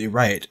absolutely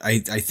right. I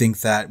think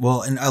that,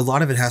 well, and a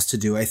lot of it has to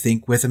do, I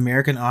think, with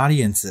American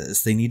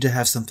audiences. They need to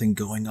have something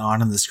going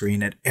on the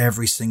screen at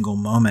every single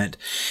moment.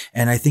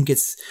 And I think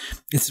it's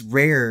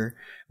rare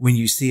when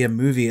you see a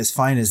movie as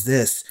fine as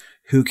this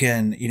who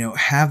can,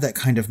 have that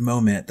kind of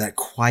moment, that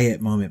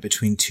quiet moment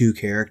between two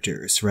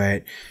characters,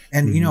 right?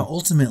 And,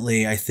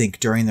 ultimately, I think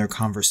during their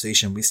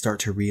conversation, we start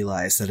to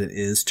realize that it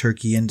is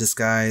Turkey in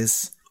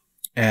disguise.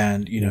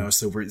 And,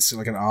 so it's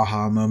like an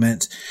aha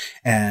moment.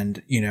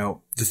 And,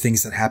 the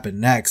things that happen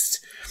next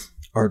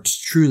are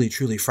truly,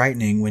 truly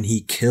frightening when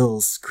he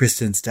kills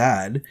Kristen's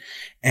dad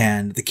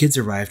and the kids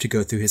arrive to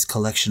go through his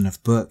collection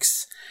of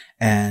books.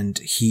 And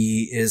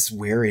he is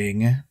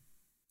wearing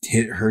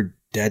her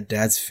dead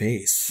dad's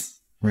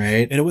face.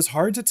 Right. And it was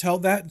hard to tell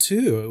that,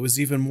 too. It was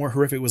even more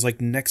horrific. It was like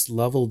next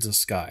level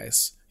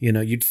disguise.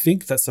 You'd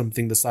think that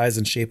something the size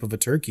and shape of a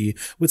turkey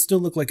would still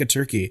look like a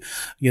turkey,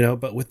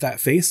 but with that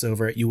face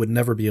over it, you would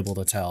never be able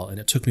to tell. And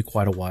it took me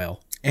quite a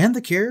while. And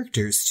the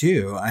characters,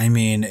 too. I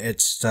mean,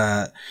 it's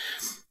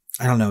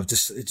I don't know, it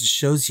just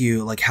shows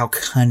you like how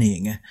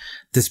cunning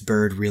this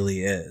bird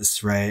really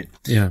is, right?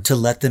 Yeah. To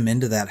let them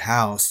into that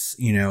house,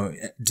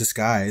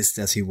 disguised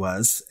as he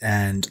was,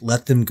 and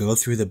let them go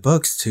through the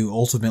books to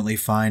ultimately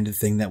find the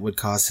thing that would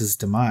cause his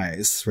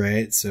demise,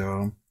 right?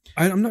 So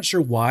I'm not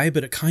sure why,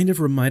 but it kind of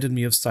reminded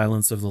me of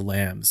Silence of the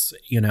Lambs,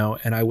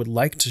 and I would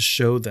like to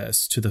show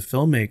this to the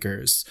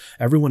filmmakers,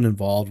 everyone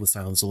involved with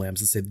Silence of the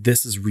Lambs, and say,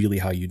 this is really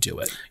how you do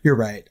it. You're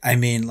right. I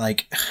mean,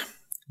 like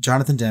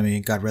Jonathan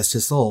Demme, God rest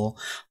his soul,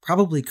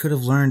 probably could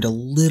have learned a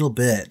little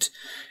bit,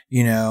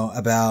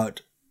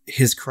 about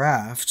his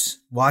craft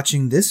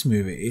watching this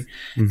movie.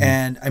 Mm-hmm.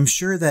 And I'm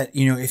sure that,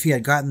 if he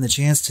had gotten the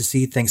chance to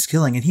see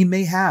ThanksKilling, and he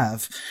may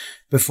have,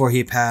 before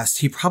he passed,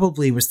 he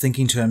probably was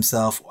thinking to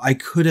himself, I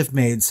could have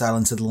made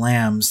Silence of the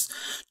Lambs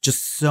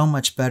just so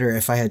much better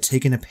if I had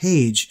taken a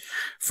page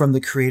from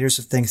the creators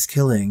of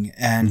ThanksKilling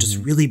and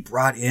just really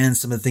brought in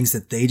some of the things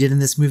that they did in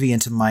this movie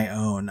into my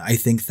own. I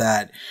think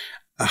that,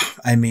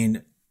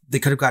 they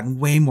could have gotten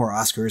way more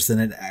Oscars than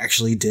it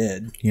actually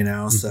did, you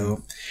know?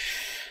 So,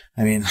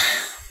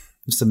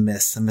 it's a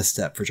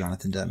misstep for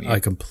Jonathan Demme. I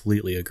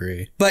completely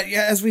agree. But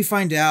yeah, as we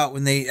find out,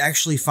 when they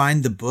actually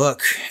find the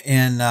book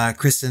in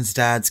Kristen's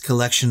dad's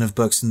collection of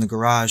books in the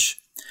garage,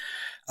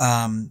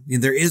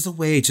 there is a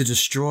way to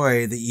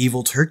destroy the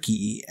evil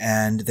turkey,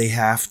 and they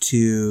have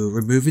to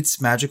remove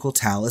its magical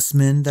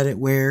talisman that it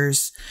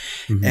wears.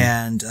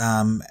 And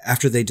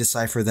after they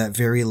decipher that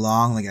very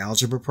long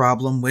algebra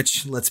problem,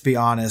 which, let's be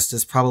honest,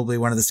 is probably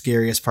one of the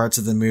scariest parts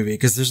of the movie,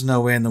 because there's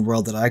no way in the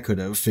world that I could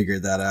have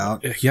figured that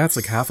out. Yeah, it's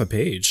like half a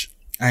page.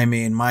 I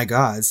mean, my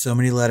God, so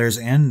many letters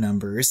and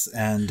numbers.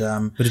 And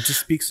but it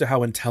just speaks to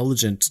how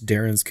intelligent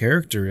Darren's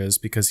character is,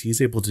 because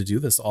he's able to do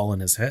this all in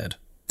his head.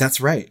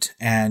 That's right.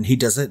 And he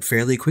does it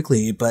fairly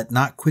quickly, but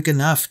not quick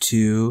enough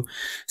to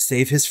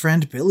save his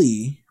friend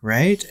Billy,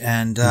 right?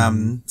 And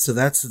so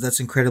that's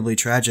incredibly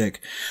tragic.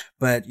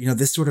 But,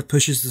 this sort of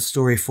pushes the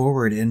story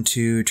forward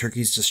into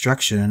Turkey's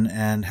destruction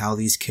and how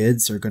these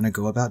kids are going to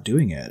go about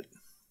doing it.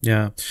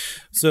 Yeah.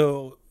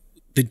 So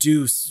the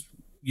Deuce,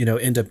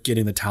 end up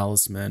getting the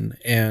talisman,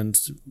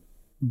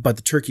 but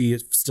the turkey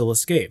still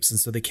escapes. And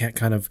so they can't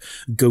kind of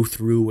go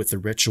through with the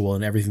ritual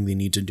and everything they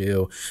need to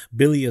do.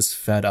 Billy is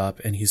fed up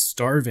and he's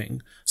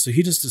starving. So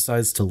he just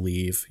decides to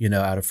leave,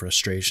 out of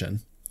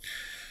frustration.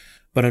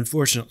 But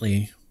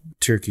unfortunately,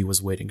 Turkey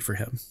was waiting for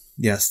him.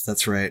 Yes,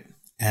 that's right.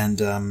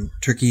 And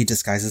Turkey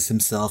disguises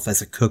himself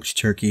as a cooked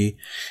turkey.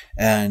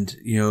 And,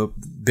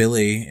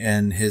 Billy,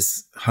 in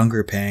his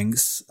hunger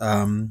pangs,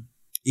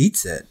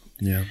 eats it.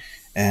 Yeah.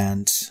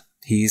 And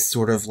he's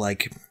sort of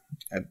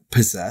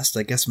possessed,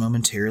 I guess,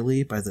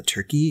 momentarily by the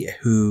turkey,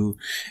 who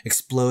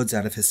explodes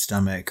out of his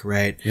stomach,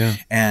 right? Yeah.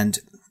 And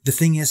the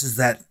thing is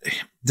that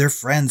their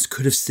friends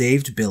could have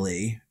saved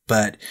Billy,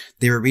 but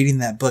they were reading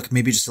that book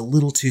maybe just a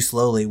little too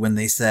slowly when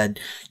they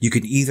said you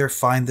can either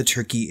find the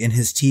turkey in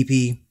his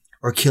teepee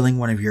or killing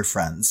one of your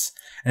friends.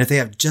 And if they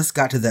have just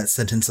got to that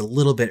sentence a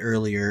little bit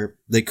earlier,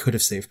 they could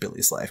have saved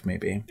Billy's life,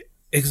 maybe.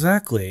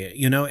 Exactly.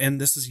 And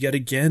this is yet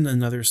again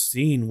another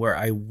scene where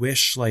I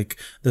wish the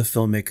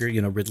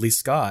filmmaker, Ridley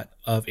Scott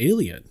of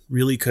Alien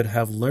really could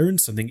have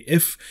learned something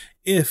if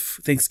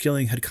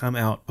ThanksKilling had come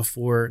out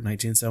before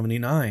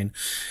 1979,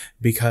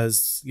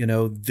 because,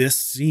 this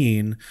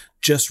scene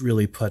just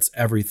really puts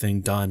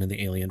everything done in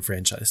the Alien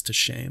franchise to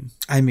shame.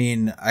 I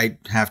mean, I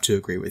have to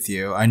agree with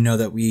you. I know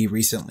that we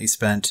recently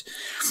spent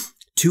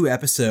 2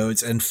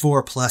 episodes and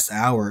 4+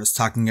 hours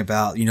talking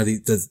about,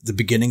 the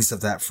beginnings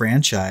of that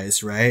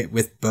franchise, right?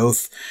 With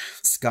both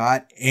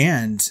Scott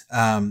and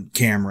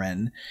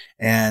Cameron.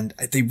 And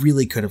they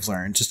really could have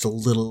learned just a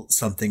little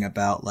something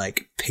about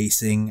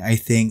pacing, I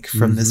think,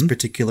 from this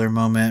particular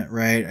moment,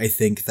 right? I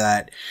think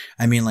that,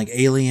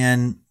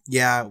 Alien,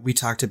 yeah, we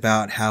talked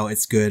about how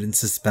it's good and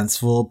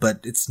suspenseful,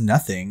 but it's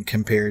nothing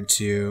compared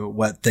to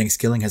what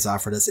ThanksKilling has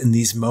offered us in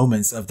these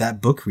moments of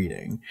that book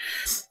reading.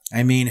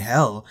 I mean,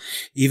 hell,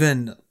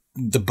 even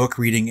the book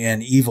reading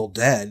in Evil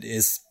Dead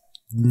is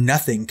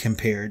nothing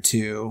compared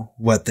to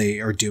what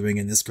they are doing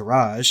in this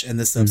garage and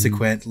the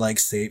subsequent,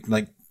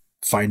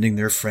 finding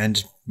their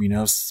friend,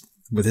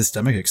 with his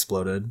stomach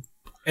exploded.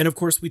 And of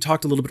course, we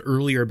talked a little bit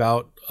earlier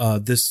about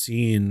this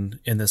scene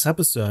in this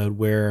episode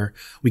where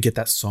we get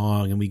that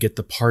song and we get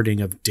the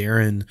parting of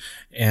Darren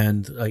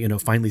and,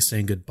 finally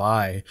saying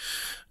goodbye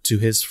to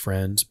his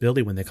friend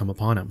Billy when they come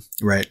upon him.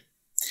 Right.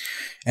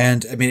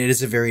 And it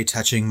is a very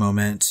touching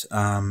moment,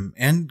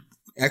 and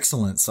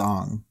excellent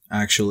song,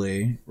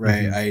 actually.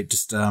 Right. I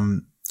just,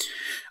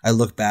 I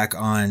look back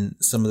on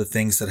some of the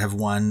things that have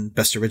won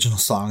Best Original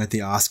Song at the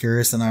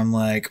Oscars, and I'm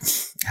like,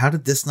 how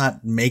did this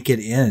not make it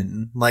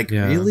in?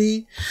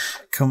 Really?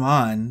 Come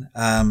on.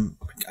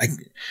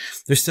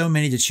 There's so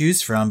many to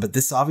choose from, but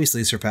this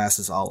obviously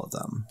surpasses all of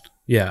them.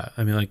 Yeah.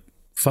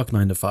 Fuck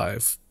 9 to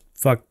 5.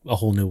 Fuck A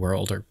Whole New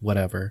World or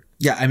whatever.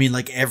 Yeah,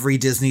 every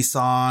Disney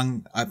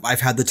song, I've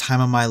had the time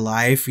of my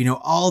life,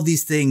 all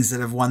these things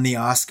that have won the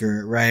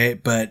Oscar,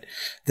 right? But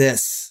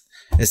this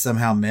is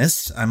somehow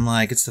missed. I'm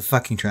like, it's the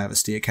fucking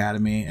travesty,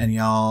 Academy, and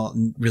y'all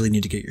really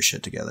need to get your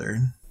shit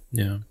together.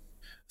 Yeah.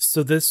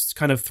 So this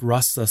kind of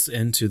thrusts us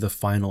into the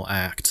final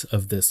act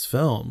of this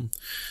film,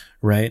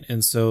 right?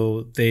 And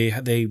so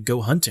they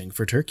go hunting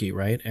for Turkey,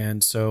 right?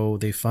 And so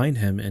they find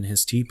him in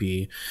his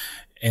teepee.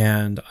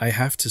 And I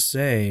have to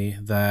say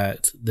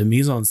that the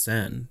mise en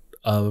scène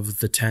of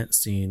the tent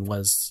scene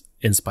was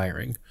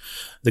inspiring.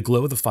 The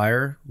glow of the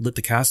fire lit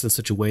the cast in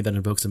such a way that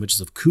invokes images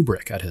of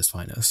Kubrick at his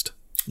finest.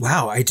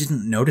 Wow, I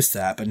didn't notice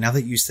that, but now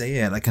that you say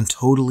it, I can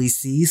totally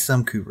see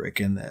some Kubrick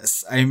in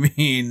this.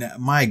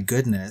 My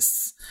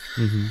goodness.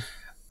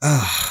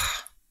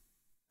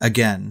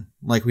 Again,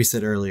 like we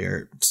said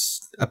earlier,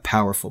 it's a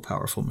powerful,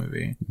 powerful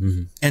movie.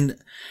 And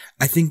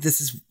I think this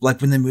is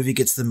when the movie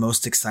gets the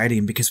most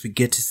exciting, because we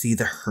get to see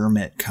the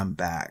hermit come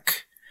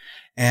back.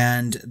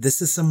 And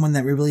this is someone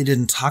that we really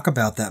didn't talk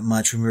about that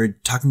much when we were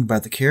talking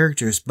about the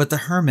characters. But the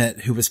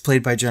hermit, who was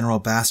played by General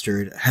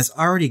Bastard, has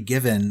already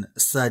given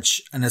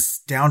such an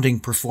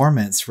astounding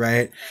performance,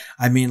 right?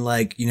 I mean,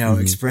 like, you know,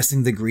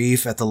 expressing the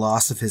grief at the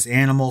loss of his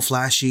animal,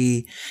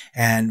 Flashy,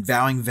 and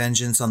vowing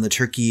vengeance on the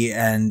turkey.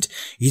 And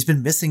he's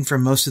been missing for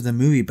most of the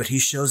movie, but he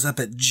shows up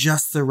at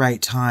just the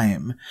right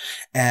time.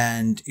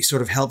 And he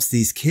sort of helps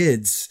these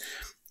kids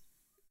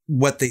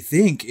what they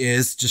think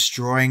is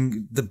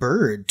destroying the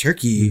bird,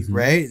 turkey,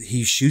 right?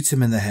 He shoots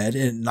him in the head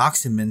and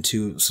knocks him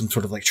into some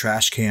sort of like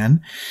trash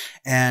can.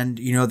 And,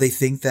 you know, they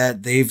think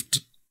that they've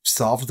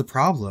solved the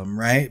problem,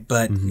 right?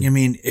 But I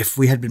mean, if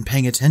we had been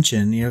paying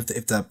attention, you know,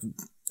 if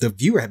the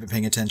viewer had been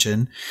paying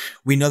attention,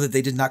 we know that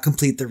they did not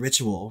complete the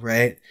ritual,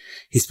 right?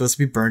 He's supposed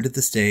to be burned at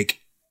the stake.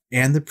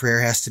 And the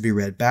prayer has to be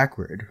read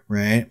backward,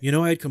 right? You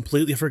know, I had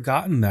completely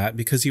forgotten that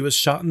because he was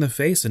shot in the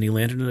face and he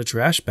landed in a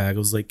trash bag. It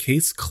was like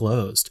case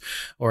closed,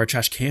 or a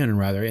trash can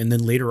rather. And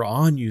then later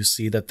on, you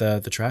see that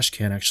the trash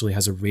can actually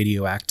has a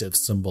radioactive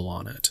symbol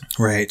on it.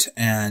 Right.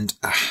 And,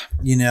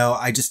 you know,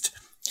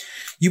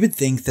 you would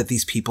think that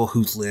these people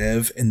who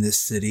live in this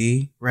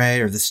city,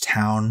 right, or this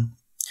town,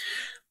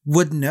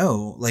 would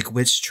know like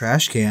which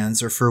trash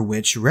cans are for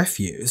which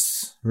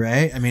refuse,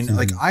 right? I mean,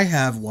 like I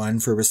have one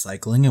for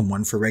recycling and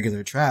one for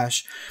regular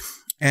trash.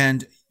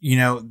 And, you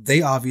know,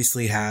 they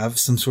obviously have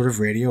some sort of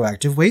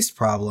radioactive waste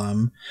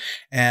problem,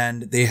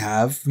 and they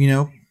have, you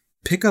know,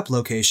 pickup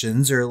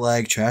locations or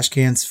like trash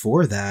cans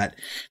for that.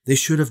 They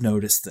should have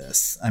noticed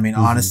this. I mean,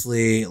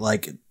 honestly,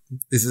 like,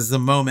 this is the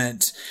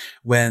moment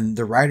when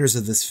the writers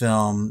of this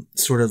film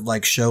sort of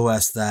like show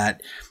us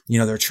that, you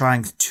know, they're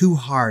trying too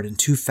hard and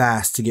too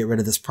fast to get rid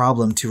of this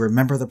problem, to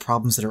remember the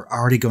problems that are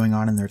already going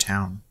on in their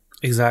town.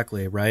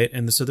 Exactly, right?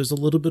 And so there's a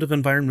little bit of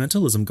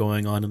environmentalism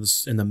going on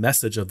in the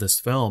message of this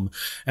film.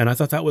 And I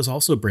thought that was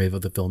also brave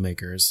of the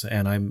filmmakers.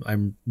 And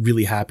I'm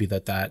really happy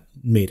that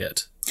made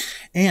it.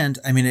 And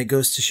I mean, it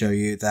goes to show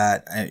you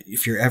that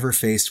if you're ever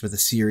faced with a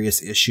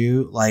serious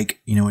issue,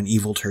 like, you know, an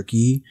evil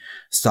turkey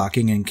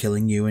stalking and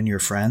killing you and your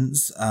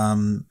friends,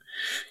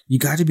 you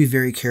got to be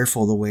very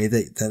careful the way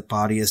that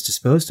body is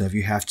disposed of.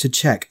 You have to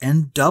check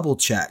and double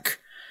check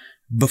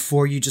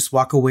before you just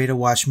walk away to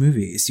watch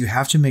movies. You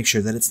have to make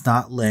sure that it's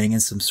not laying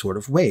in some sort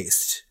of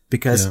waste,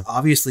 because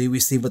obviously we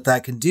see what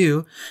that can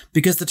do,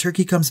 because the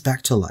turkey comes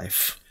back to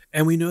life.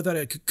 And we know that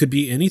it could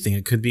be anything.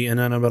 It could be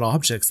inanimate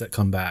objects that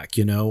come back,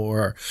 you know,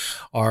 or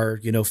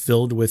are, you know,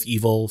 filled with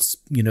evil,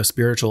 you know,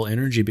 spiritual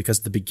energy, because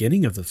at the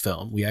beginning of the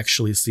film, we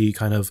actually see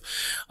kind of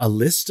a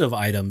list of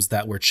items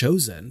that were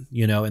chosen,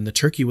 you know, and the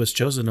turkey was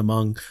chosen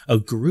among a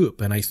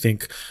group. And I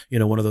think, you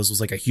know, one of those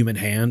was like a human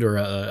hand or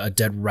a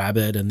dead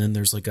rabbit. And then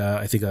there's like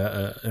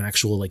an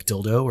actual like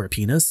dildo or a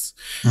penis.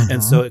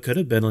 And so it could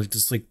have been like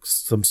just like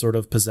some sort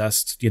of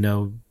possessed, you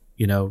know,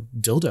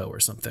 dildo or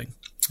something.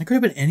 It could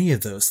have been any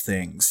of those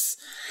things.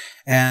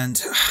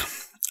 And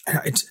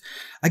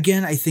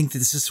again, I think that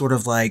this is sort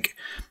of like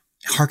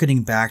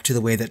hearkening back to the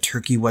way that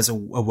turkey was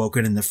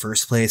awoken in the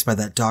first place by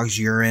that dog's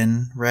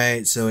urine,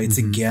 right? So it's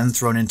again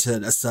thrown into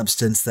a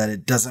substance that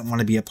it doesn't want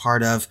to be a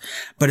part of.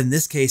 But in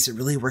this case, it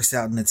really works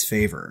out in its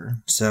favor.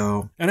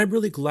 So, and I'm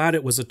really glad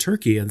it was a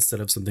turkey instead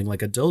of something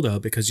like a dildo,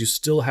 because you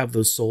still have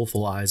those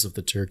soulful eyes of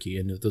the turkey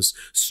and those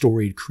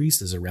storied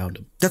creases around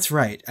him. That's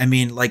right. I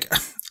mean, like,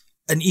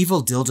 an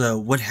evil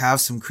dildo would have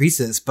some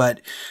creases,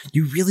 but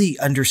you really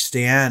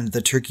understand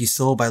the turkey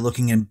soul by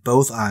looking in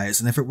both eyes.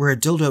 And if it were a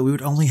dildo, we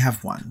would only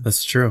have one.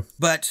 That's true.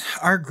 But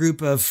our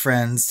group of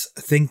friends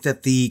think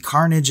that the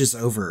carnage is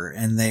over,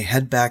 and they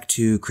head back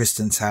to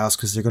Kristen's house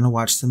because they're going to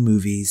watch some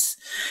movies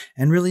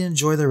and really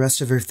enjoy the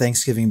rest of their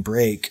Thanksgiving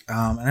break.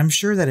 And I'm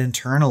sure that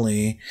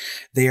internally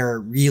they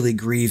are really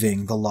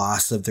grieving the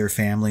loss of their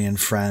family and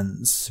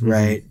friends,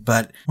 right?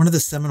 But one of the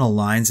seminal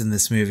lines in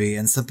this movie,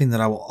 and something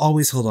that I will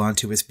always hold on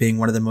to as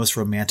being one of the most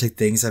romantic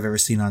things I've ever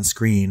seen on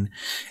screen,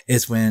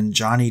 is when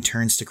Johnny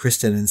turns to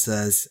Kristen and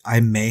says,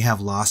 "I may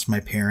have lost my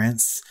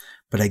parents,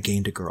 but I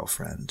gained a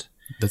girlfriend."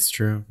 That's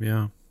true.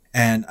 Yeah.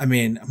 And I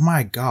mean,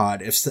 my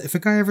God, if a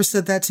guy ever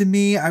said that to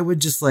me, I would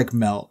just like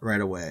melt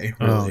right away.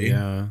 Really. Oh,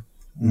 yeah.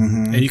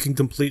 And you can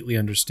completely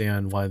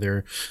understand why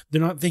they're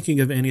not thinking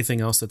of anything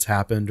else that's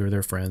happened or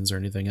their friends or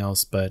anything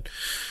else. But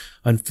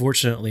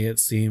unfortunately, it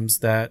seems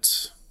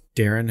that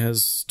Darren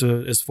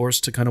is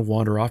forced to kind of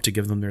wander off to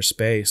give them their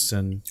space,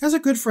 and as a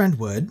good friend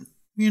would,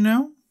 you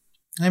know.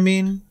 I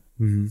mean,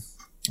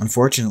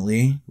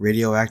 unfortunately,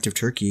 radioactive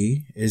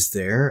turkey is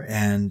there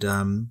and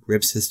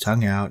rips his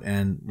tongue out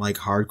and like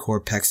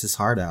hardcore pecks his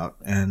heart out,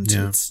 and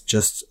it's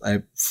just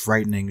a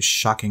frightening,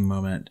 shocking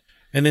moment.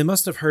 And they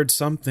must have heard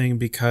something,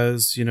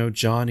 because, you know,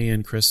 Johnny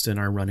and Kristen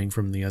are running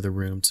from the other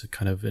room to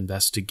kind of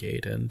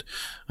investigate, and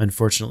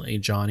unfortunately,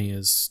 Johnny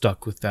is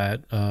stuck with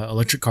that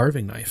electric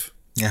carving knife.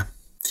 Yeah.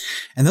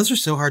 And those are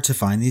so hard to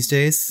find these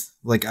days.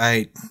 Like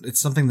it's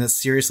something that's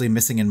seriously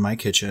missing in my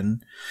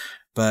kitchen,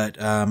 but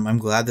I'm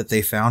glad that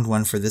they found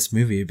one for this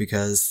movie,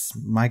 because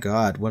my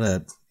God, what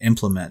a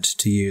implement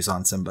to use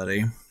on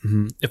somebody.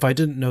 If I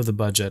didn't know the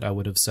budget, I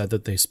would have said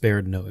that they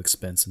spared no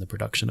expense in the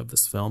production of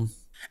this film.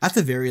 At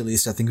the very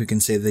least, I think we can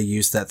say they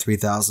used that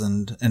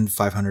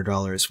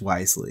 $3,500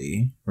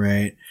 wisely,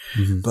 right?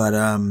 Mm-hmm. But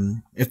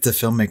if the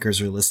filmmakers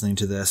are listening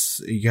to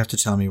this, you have to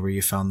tell me where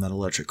you found that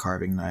electric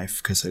carving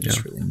knife, because I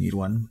just really need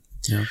one.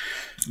 Yeah.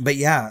 But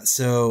yeah,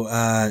 so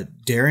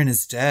Darren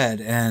is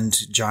dead and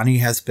Johnny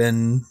has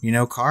been,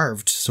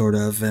 carved, sort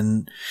of.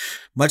 And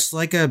much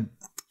like a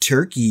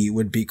turkey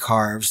would be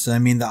carved. So, I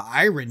mean, the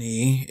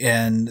irony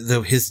in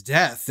his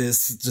death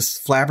is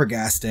just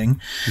flabbergasting.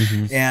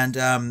 Mm-hmm. And,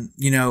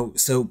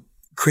 so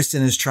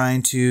Kristen is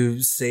trying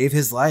to save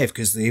his life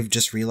because they've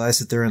just realized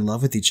that they're in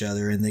love with each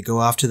other, and they go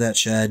off to that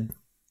shed.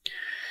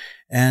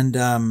 And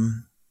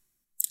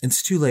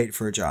it's too late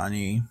for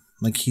Johnny.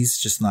 Like, he's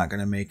just not going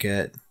to make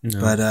it. No.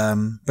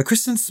 But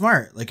Kristen's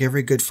smart, like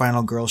every good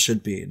final girl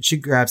should be. And she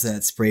grabs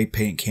that spray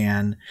paint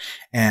can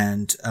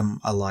and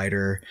a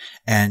lighter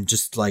and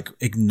just like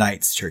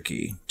ignites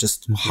Turkey,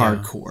 just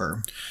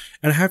hardcore.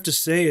 And I have to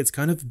say, it's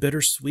kind of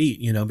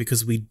bittersweet,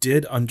 because we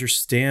did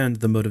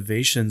understand the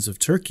motivations of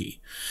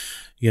Turkey.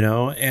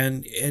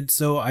 And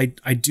so I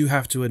do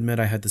have to admit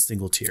I had the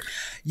single tear.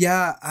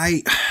 Yeah,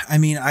 I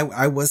mean,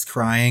 I was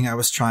crying. I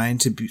was trying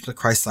to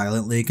cry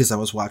silently because I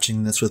was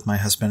watching this with my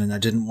husband and I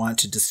didn't want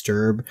to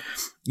disturb,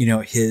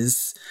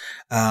 his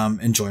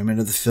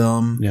enjoyment of the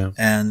film. Yeah.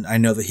 And I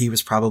know that he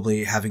was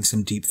probably having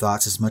some deep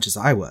thoughts as much as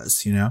I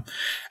was, so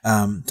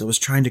I was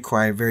trying to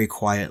cry very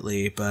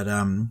quietly. But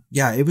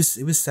yeah, it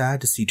was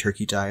sad to see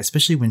Turkey die,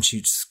 especially when she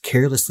just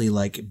carelessly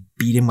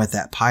beat him with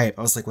that pipe.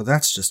 I was like, well,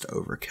 that's just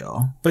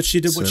overkill. But she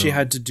did what she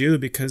had to do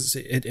because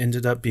it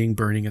ended up being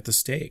burning at the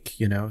stake,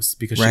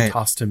 because she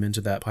tossed him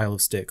into that pile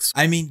of sticks.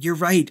 I mean, you're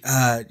right.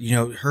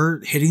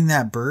 Her hitting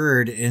that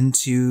bird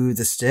into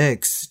the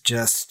sticks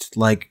just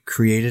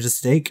created a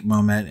stake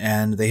moment,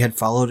 and they had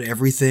followed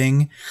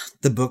everything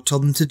the book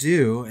told them to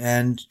do,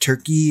 and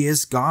Turkey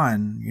is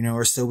gone,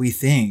 or so we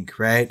think,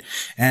 right?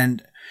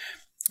 And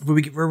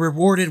we're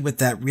rewarded with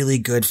that really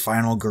good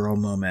final girl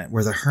moment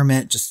where the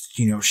hermit just,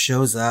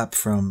 shows up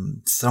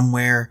from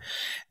somewhere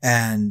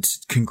and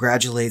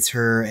congratulates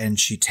her, and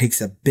she takes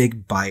a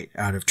big bite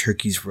out of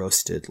Turkey's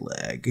roasted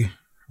leg,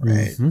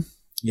 right? Mm-hmm.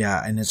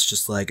 Yeah, and it's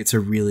just it's a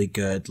really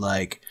good,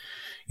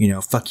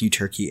 fuck you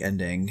Turkey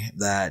ending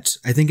that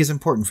I think is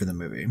important for the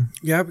movie.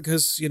 Yeah,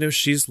 because,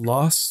 she's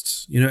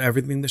lost,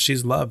 everything that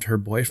she's loved, her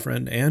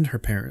boyfriend and her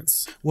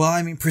parents. Well,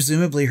 I mean,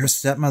 presumably her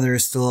stepmother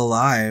is still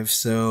alive.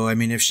 So, I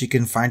mean, if she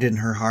can find it in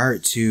her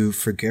heart to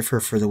forgive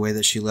her for the way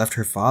that she left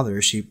her father,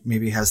 she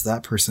maybe has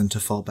that person to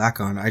fall back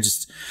on.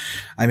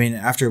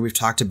 After we've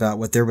talked about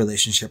what their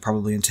relationship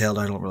probably entailed,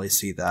 I don't really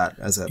see that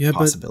as a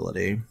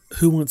possibility. But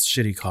who wants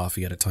shitty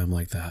coffee at a time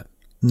like that?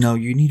 No,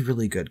 you need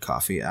really good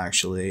coffee,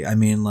 actually. I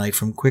mean,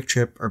 from Quick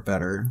Trip or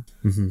better.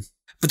 Mm-hmm.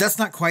 But that's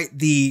not quite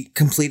the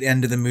complete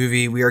end of the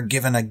movie. We are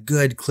given a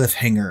good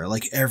cliffhanger,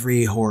 like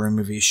every horror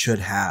movie should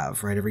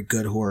have, right? Every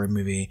good horror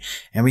movie.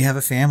 And we have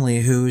a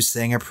family who's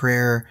saying a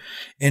prayer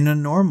in a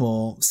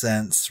normal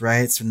sense,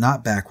 right? So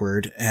not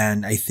backward.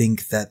 And I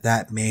think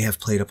that may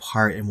have played a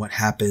part in what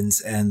happens,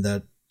 and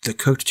the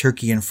cooked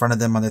turkey in front of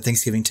them on their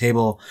Thanksgiving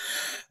table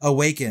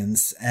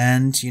awakens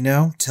and,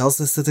 tells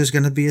us that there's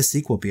going to be a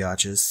sequel,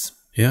 biatches.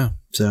 Yeah.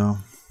 So,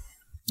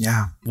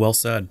 yeah. Well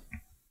said.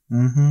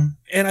 Mm-hmm.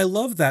 And I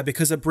love that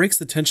because it breaks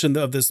the tension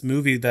of this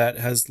movie that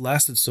has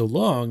lasted so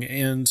long.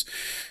 And,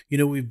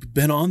 we've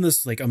been on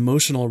this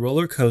emotional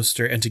roller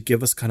coaster, and to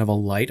give us kind of a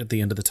light at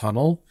the end of the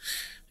tunnel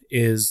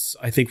is,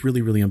 I think,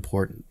 really, really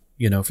important,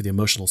 for the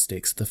emotional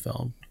stakes of the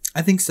film.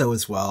 I think so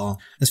as well.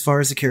 As far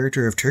as the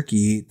character of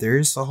Turkey,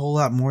 there's a whole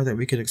lot more that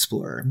we could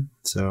explore.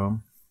 So,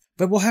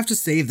 but we'll have to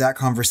save that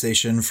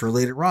conversation for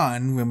later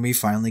on when we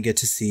finally get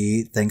to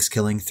see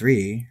ThanksKilling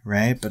 3,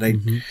 right? But I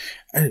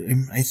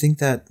think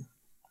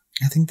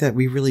that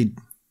we really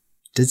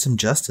did some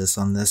justice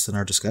on this in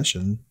our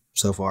discussion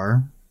so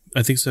far.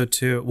 I think so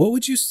too. What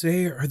would you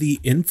say are the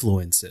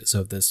influences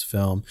of this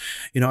film?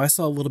 I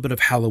saw a little bit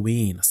of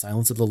Halloween,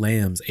 Silence of the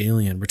Lambs,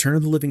 Alien, Return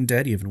of the Living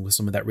Dead, even with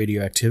some of that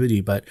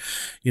radioactivity. But,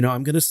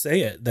 I'm going to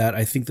say it that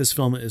I think this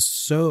film is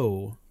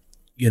so,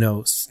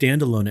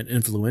 standalone and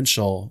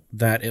influential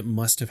that it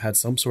must have had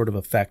some sort of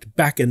effect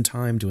back in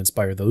time to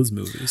inspire those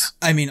movies.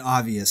 I mean,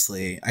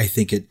 obviously, I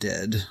think it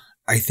did.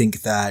 I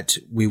think that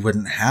we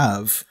wouldn't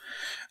have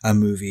a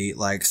movie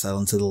like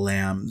Silence of the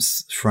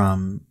Lambs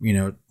from,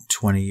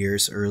 20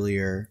 years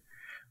earlier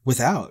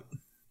without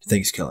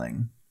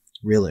ThanksKilling,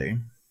 really.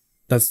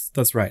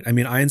 That's right. I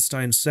mean,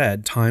 Einstein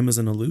said time is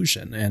an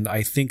illusion. And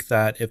I think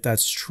that if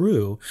that's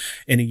true,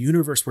 in a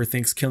universe where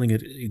ThanksKilling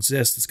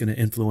exists, it's going to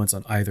influence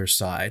on either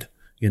side,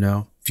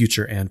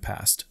 future and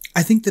past.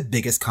 I think the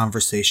biggest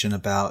conversation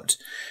about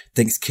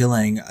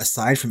ThanksKilling,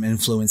 aside from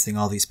influencing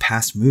all these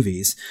past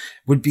movies,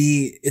 would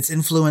be its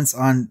influence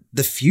on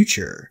the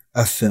future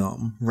a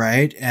film,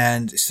 right?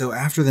 And so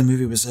after the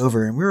movie was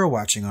over, and we were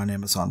watching on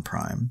Amazon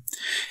Prime,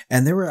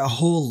 and there were a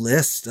whole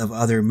list of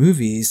other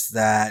movies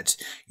that,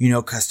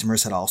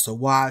 customers had also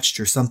watched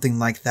or something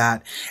like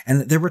that.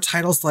 And there were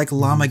titles like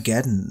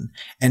Lamageddon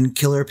and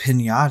Killer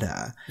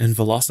Pinata and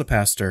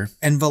Velocipaster.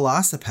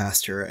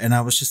 And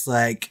I was just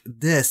like,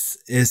 this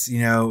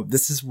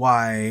is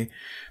why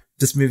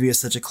this movie is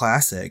such a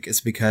classic.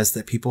 It's because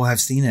that people have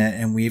seen it,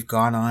 and we've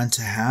gone on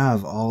to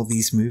have all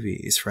these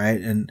movies,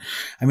 right? And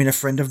I mean, a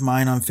friend of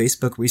mine on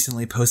Facebook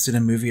recently posted a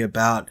movie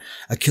about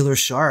a killer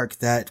shark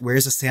that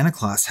wears a Santa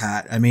Claus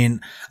hat. I mean,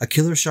 a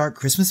killer shark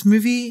Christmas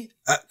movie?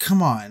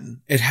 Come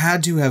on. It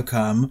had to have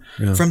come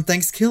from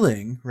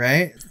ThanksKilling,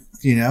 right?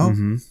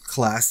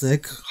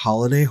 Classic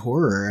holiday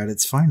horror at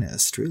its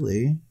finest,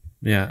 really.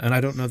 Yeah. And I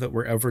don't know that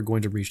we're ever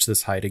going to reach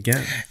this height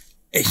again.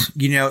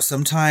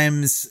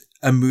 Sometimes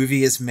a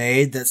movie is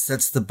made that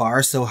sets the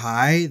bar so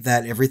high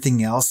that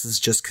everything else is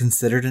just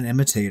considered an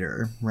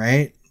imitator,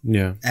 right?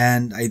 Yeah.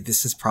 And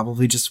this is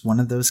probably just one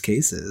of those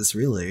cases,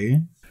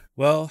 really.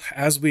 Well,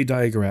 as we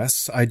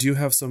digress, I do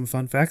have some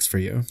fun facts for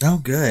you. Oh,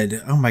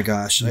 good. Oh, my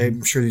gosh.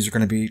 I'm sure these are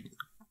going to be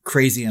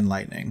crazy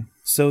enlightening.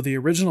 So the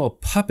original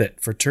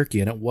puppet for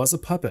Turkey, and it was a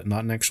puppet,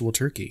 not an actual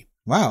turkey.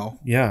 Wow.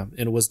 Yeah,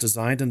 and it was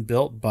designed and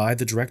built by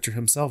the director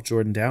himself,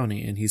 Jordan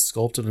Downey, and he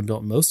sculpted and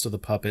built most of the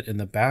puppet in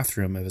the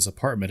bathroom of his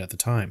apartment at the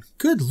time.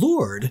 Good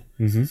Lord.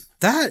 Mm-hmm.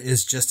 That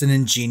is just an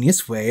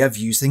ingenious way of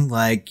using,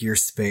 your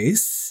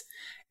space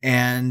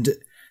and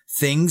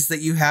things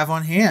that you have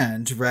on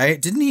hand,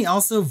 right? Didn't he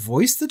also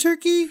voice the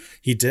turkey?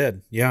 He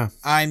did, yeah.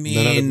 I mean,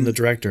 none other than the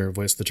director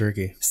voiced the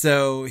turkey.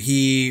 So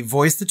he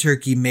voiced the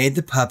turkey, made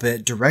the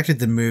puppet, directed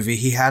the movie.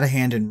 He had a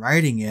hand in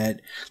writing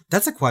it.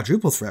 That's a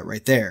quadruple threat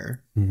right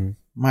there. Mm-hmm.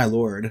 My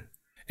Lord.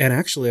 And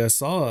actually, I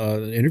saw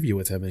an interview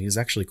with him, and he's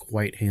actually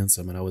quite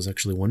handsome. And I was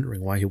actually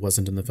wondering why he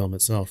wasn't in the film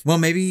itself. Well,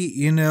 maybe,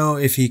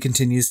 if he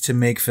continues to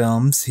make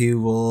films, he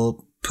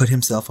will put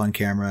himself on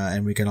camera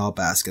and we can all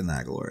bask in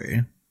that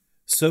glory.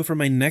 So for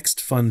my next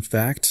fun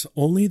fact,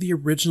 only the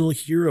original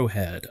hero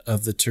head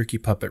of the turkey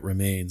puppet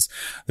remains.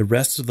 The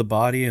rest of the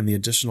body and the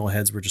additional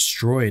heads were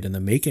destroyed in the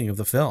making of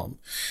the film.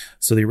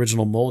 So the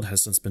original mold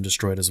has since been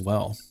destroyed as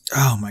well.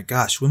 Oh my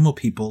gosh, when will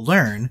people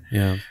learn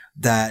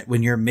that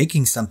when you're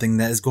making something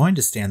that is going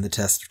to stand the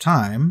test of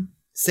time,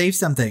 save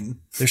something?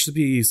 There should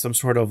be some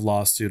sort of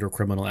lawsuit or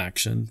criminal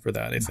action for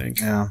that, I think.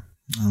 Yeah.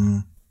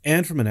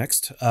 And for my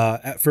next,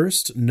 at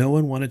first, no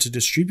one wanted to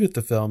distribute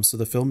the film, so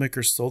the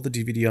filmmakers sold the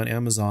DVD on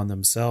Amazon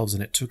themselves,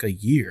 and it took a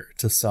year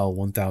to sell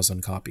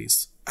 1,000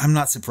 copies. I'm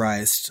not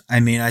surprised. I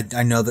mean,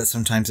 I know that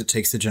sometimes it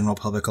takes the general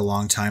public a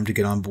long time to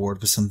get on board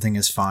with something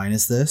as fine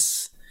as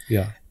this.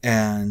 Yeah.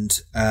 And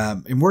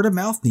word of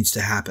mouth needs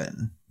to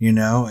happen,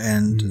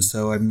 and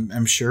so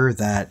I'm sure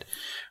that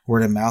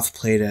word of mouth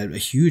played a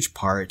huge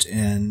part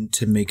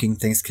into making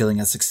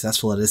ThanksKilling as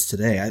successful as it is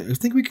today. I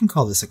think we can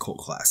call this a cult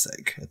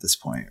classic at this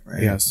point,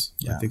 right? Yes,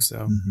 yeah. I think so.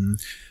 Mm-hmm.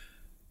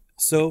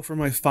 So for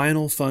my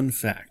final fun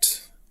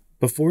fact,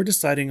 before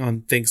deciding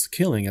on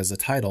ThanksKilling as a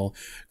title,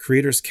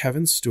 creators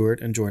Kevin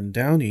Stewart and Jordan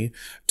Downey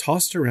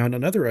tossed around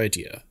another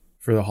idea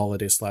for the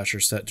holiday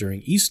slasher set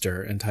during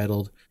Easter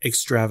entitled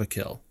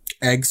Extravakill.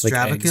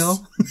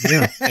 Extravakill?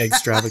 Yeah,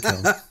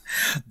 Extravakill.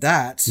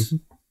 That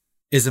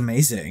is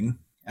amazing.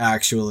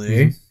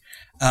 Actually,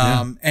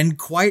 and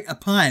quite a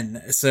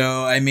pun.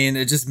 So, I mean,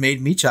 it just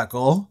made me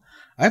chuckle.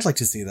 I'd like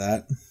to see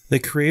that. The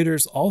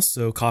creators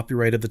also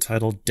copyrighted the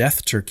title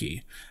Death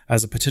Turkey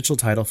as a potential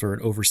title for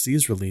an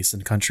overseas release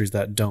in countries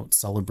that don't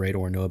celebrate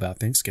or know about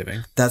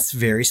Thanksgiving. That's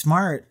very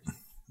smart.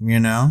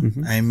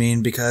 I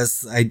mean,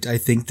 because I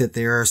think that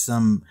there are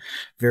some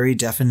very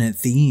definite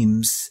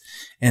themes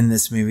in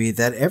this movie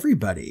that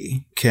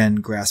everybody can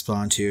grasp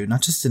onto,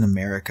 not just in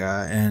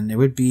America. And it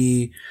would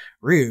be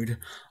rude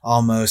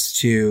almost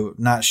to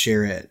not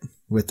share it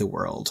with the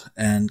world.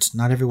 And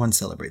not everyone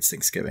celebrates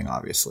Thanksgiving,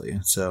 obviously.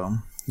 So,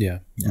 yeah.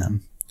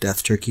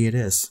 Death Turkey it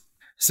is.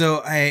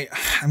 So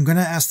I'm going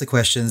to ask the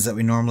questions that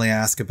we normally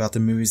ask about the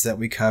movies that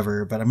we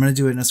cover, but I'm going to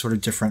do it in a sort of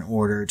different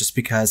order just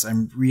because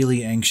I'm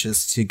really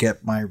anxious to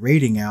get my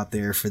rating out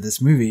there for this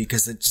movie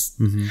because it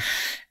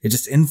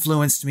just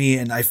influenced me.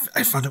 And I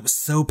found it was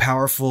so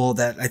powerful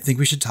that I think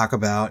we should talk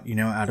about,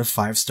 out of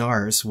 5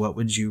 stars, what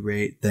would you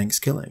rate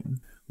ThanksKilling?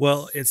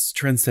 Well, it's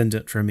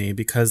transcendent for me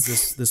because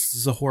this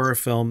is a horror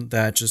film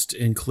that just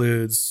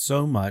includes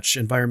so much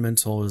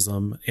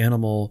environmentalism,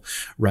 animal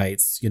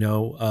rights,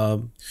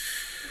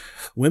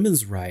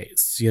 women's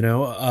rights,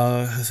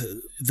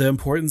 the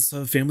importance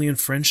of family and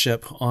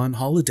friendship on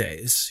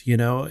holidays,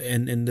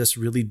 and in this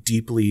really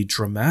deeply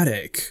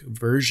dramatic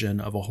version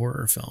of a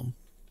horror film.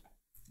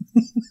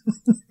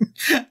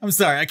 I'm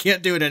sorry, I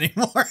can't do it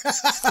anymore.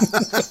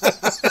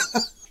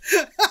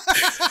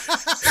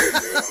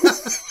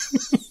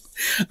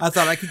 I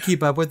thought I could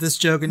keep up with this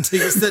joke until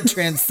you said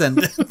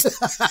transcendent.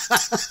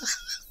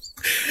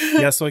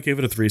 Yeah, so I gave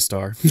it a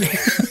 3-star.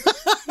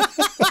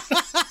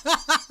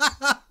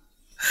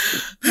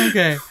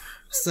 Okay,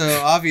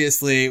 so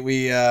obviously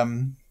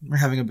we're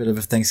having a bit of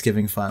a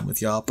Thanksgiving fun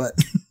with y'all, but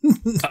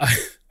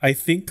I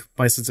think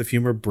my sense of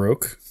humor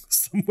broke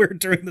somewhere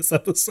during this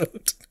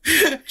episode.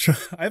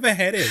 I have a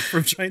headache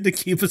from trying to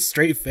keep a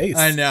straight face.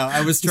 I know.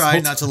 I was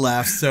trying not to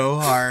laugh so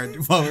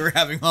hard while we were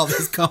having all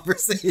these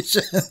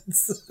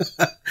conversations.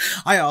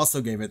 I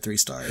also gave it 3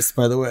 stars,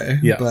 by the way.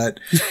 Yeah. But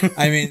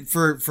I mean,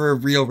 for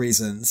real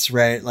reasons,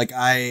 right? Like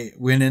I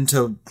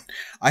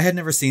had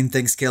never seen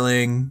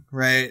ThanksKilling,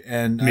 right?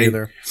 And Me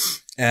either.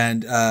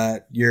 And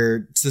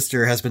your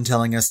sister has been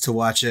telling us to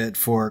watch it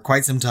for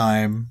quite some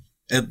time,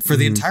 for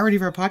the entirety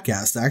of our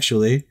podcast,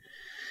 actually.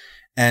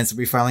 And so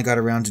we finally got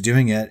around to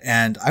doing it.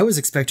 And I was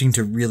expecting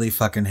to really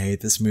fucking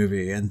hate this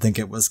movie and think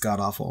it was god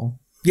awful.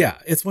 Yeah,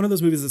 it's one of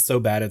those movies that's so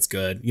bad it's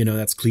good. You know,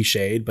 that's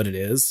cliched, but it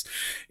is.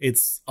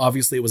 It's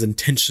obviously it was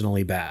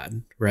intentionally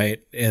bad, right?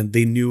 And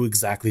they knew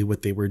exactly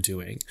what they were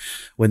doing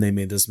when they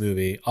made this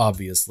movie,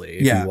 obviously,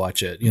 if you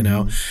watch it, you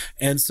know?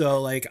 And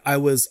so like I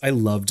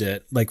loved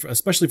it, like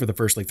especially for the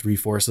first like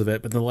 3/4 of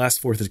it, but the last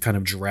fourth it kind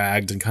of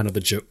dragged and kind of the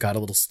joke got a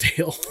little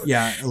stale.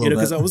 Yeah, a little you know,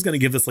 because bit. I was going to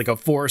give this like a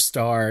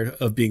 4-star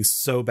of being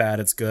so bad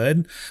it's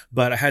good,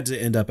 but I had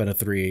to end up at a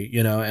 3,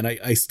 you know, and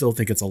I still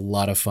think it's a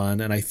lot of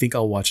fun. And I think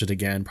I'll watch it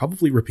again,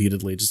 probably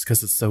repeatedly, just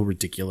because it's so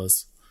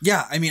ridiculous.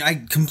 Yeah, I mean,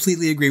 I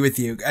completely agree with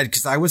you,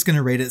 because I was going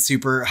to rate it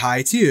super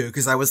high too,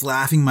 because I was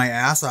laughing my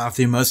ass off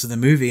through most of the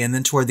movie. And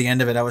then toward the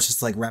end of it, I was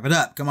just like, wrap it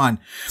up. Come on.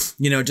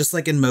 You know, just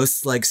like in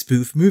most like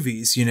spoof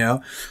movies, you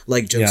know,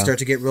 like jokes start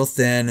to get real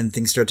thin and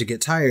things start to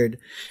get tired.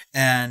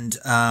 And,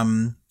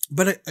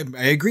 but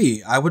I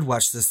agree. I would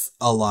watch this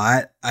a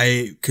lot.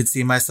 I could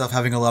see myself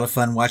having a lot of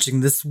fun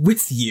watching this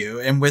with you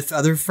and with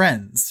other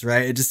friends,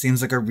 right? It just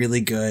seems like a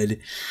really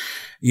good,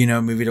 you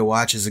know, movie to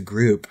watch as a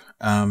group.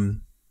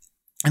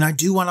 And I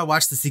do want to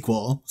watch the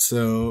sequel.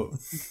 So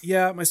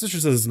yeah, my sister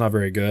says it's not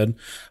very good.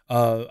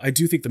 I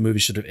do think the movie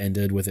should have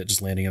ended with it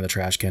just landing in the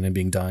trash can and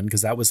being done,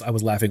 because I was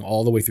laughing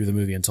all the way through the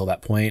movie until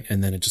that point,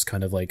 and then it just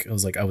kind of like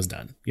I was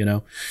done, you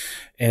know.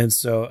 And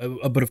so,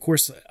 but of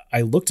course,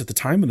 I looked at the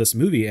time of this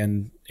movie,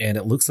 and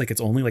it looks like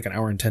it's only like an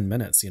hour and 10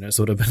 minutes, you know.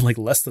 So it would have been like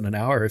less than an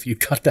hour if you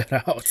cut that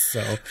out.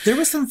 So there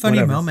was some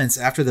funny moments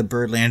after the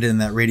bird landed in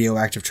that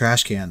radioactive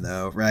trash can,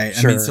 though, right?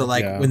 Sure, I mean, so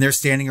like when they're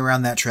standing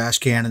around that trash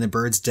can and the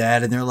bird's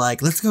dead, and they're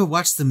like, "Let's go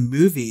watch some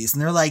movies,"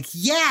 and they're like,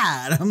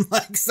 "Yeah," and I'm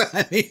like, so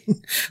I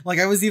mean, like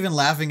I was even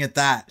laughing at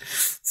that.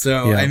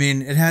 So I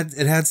mean, it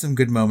had some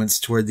good moments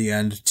toward the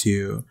end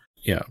too.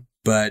 Yeah,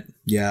 but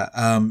yeah.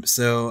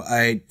 So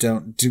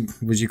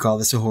would you call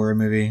this a horror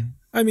movie?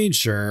 I mean,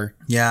 sure.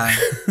 Yeah.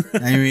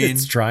 I mean,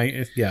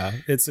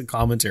 it's a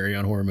commentary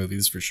on horror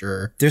movies for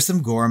sure. There's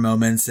some gore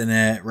moments in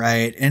it,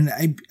 right? And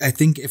I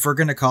think if we're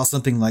going to call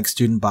something like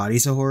Student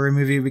Bodies a horror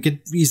movie, we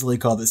could easily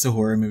call this a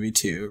horror movie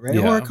too, right?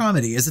 Yeah. Horror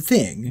comedy is a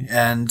thing.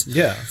 And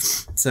yeah.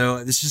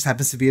 So this just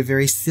happens to be a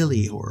very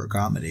silly horror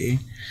comedy.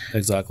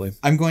 Exactly.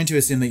 I'm going to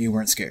assume that you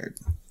weren't scared.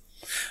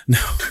 No,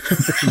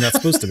 you're not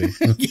supposed to be.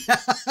 Yeah.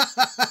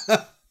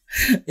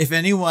 If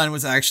anyone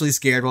was actually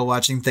scared while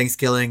watching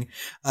ThanksKilling,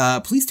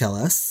 please tell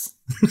us.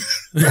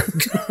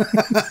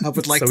 I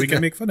would like so to we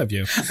can make fun of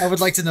you. I would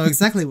like to know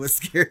exactly what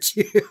scared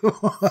you.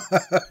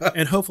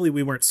 And hopefully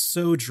we weren't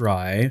so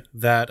dry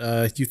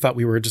that you thought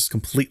we were just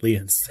completely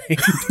insane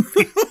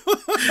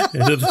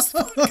into this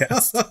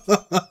podcast.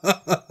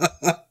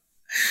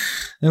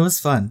 It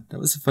was fun. That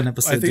was a fun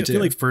episode. I feel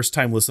like first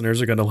time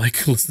listeners are going to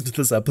like listen to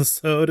this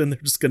episode and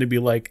they're just going to be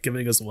like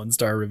giving us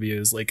 1-star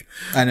reviews. Like,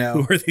 I know.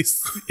 Who are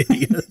these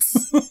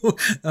idiots?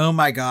 Oh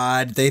my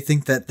God. They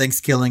think that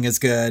ThanksKilling is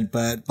good,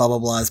 but blah, blah,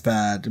 blah is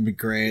bad. It'd be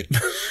great.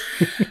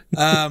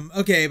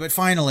 Okay. But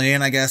finally,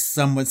 and I guess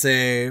some would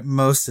say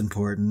most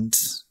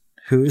important,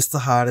 who is the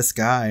hottest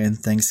guy in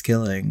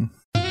ThanksKilling?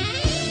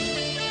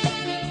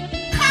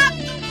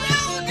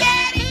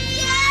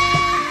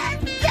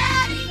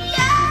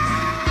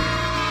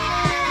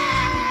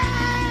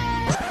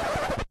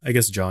 I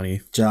guess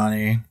Johnny.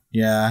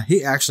 Yeah,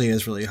 he actually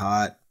is really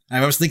hot.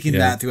 I was thinking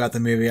that throughout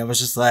the movie. I was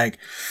just like,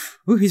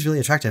 ooh, he's really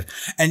attractive.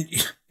 And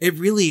it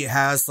really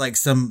has like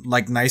some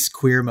like nice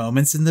queer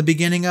moments in the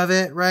beginning of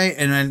it, right?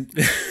 And then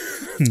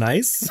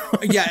nice?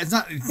 Yeah,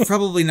 it's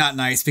probably not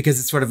nice because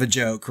it's sort of a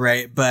joke,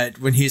 right? But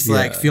when he's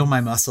like, feel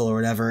my muscle or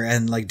whatever,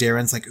 and like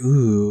Darren's like,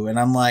 ooh, and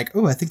I'm like,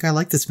 oh, I think I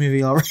like this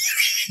movie already.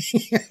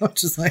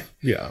 Just like,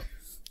 yeah.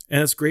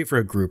 And it's great for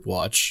a group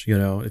watch, you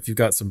know, if you've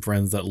got some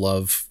friends that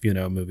love, you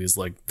know, movies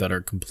like that are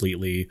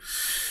completely,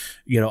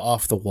 you know,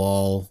 off the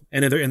wall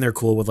and they're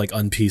cool with like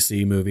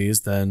un-PC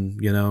movies, then,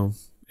 you know,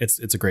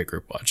 it's a great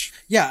group watch.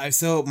 Yeah.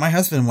 So my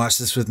husband watched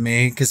this with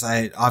me because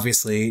he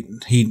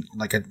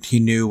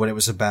knew what it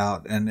was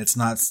about, and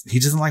he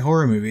doesn't like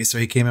horror movies. So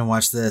he came and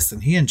watched this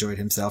and he enjoyed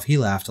himself. He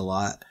laughed a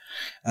lot.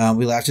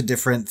 We laughed at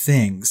different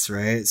things,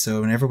 right?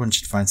 So everyone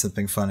should find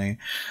something funny.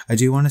 I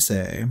do want to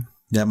say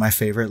that my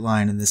favorite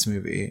line in this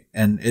movie,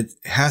 and it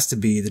has to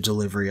be the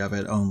delivery of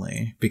it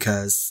only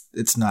because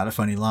it's not a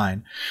funny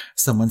line.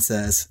 Someone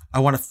says,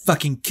 "I want to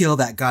fucking kill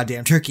that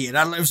goddamn turkey." And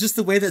it was just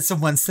the way that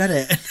someone said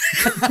it.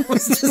 I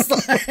was just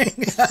like,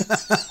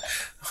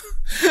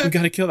 we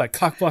got to kill that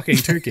cock-blocking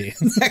turkey.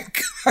 That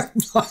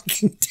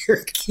cock-blocking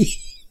turkey.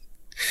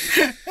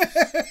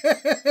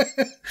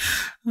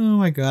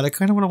 my God. I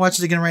kind of want to watch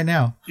it again right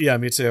now. Yeah,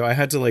 me too. I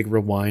had to like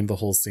rewind the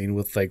whole scene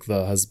with like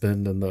the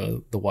husband and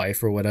the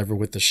wife or whatever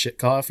with the shit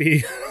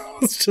coffee.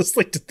 It's just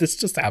like, did this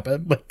just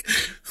happen? Like,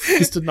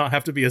 this did not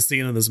have to be a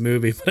scene in this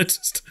movie, but it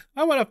just,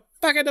 I want a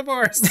fucking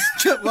divorce.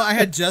 Well, I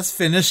had just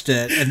finished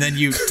it, and then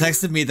you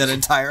texted me that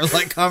entire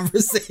like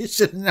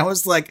conversation, and I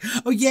was like,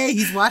 oh yay,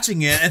 he's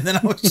watching it. And then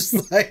I was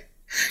just like,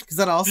 because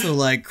that also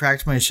like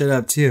cracked my shit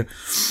up too.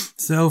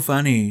 So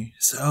funny.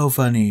 So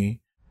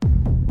funny.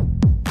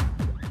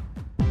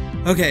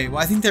 Okay, well,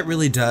 I think that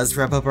really does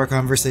wrap up our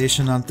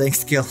conversation on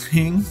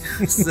ThanksKilling.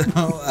 So,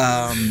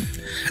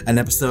 an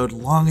episode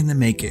long in the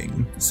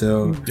making.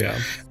 So, yeah.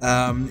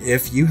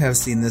 If you have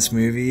seen this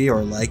movie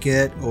or like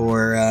it,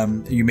 or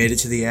you made it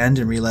to the end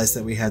and realized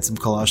that we had some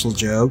colossal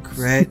joke,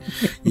 right?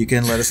 You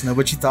can let us know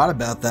what you thought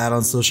about that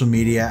on social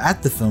media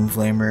at The Film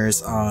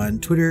Flamers on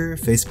Twitter,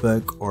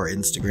 Facebook, or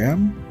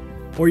Instagram.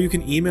 Or you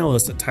can email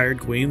us at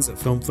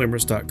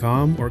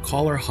tiredqueens@filmflamers.com or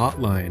call our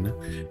hotline.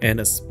 And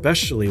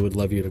especially would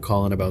love you to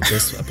call in about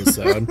this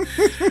episode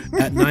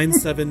at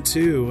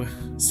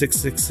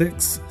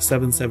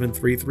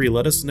 972-666-7733.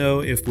 Let us know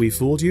if we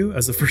fooled you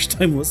as a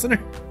first-time listener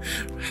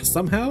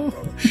somehow.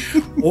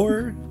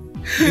 Or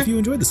if you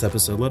enjoyed this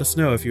episode, let us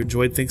know. If you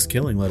enjoyed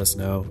ThanksKilling, let us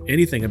know.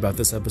 Anything about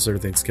this episode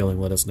of ThanksKilling,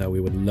 let us know.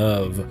 We would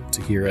love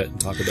to hear it and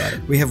talk about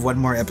it. We have one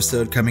more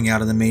episode coming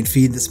out on the main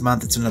feed this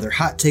month. It's another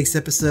Hot Takes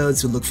episode,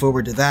 so look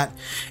forward to that.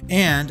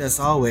 And as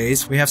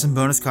always, we have some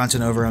bonus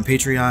content over on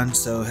Patreon,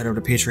 so head over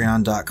to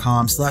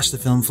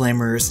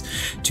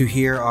patreon.com/thefilmflamers to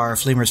hear our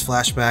Flamers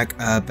flashback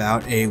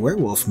about a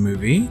werewolf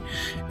movie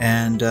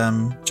and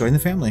join the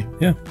family.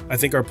 Yeah, I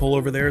think our poll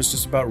over there is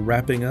just about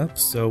wrapping up,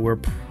 so we're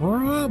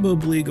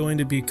probably going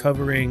to be covering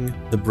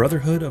The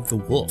Brotherhood of the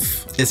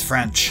Wolf. It's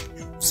French,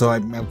 so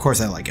of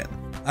course I like it.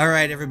 All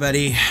right,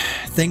 everybody.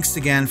 Thanks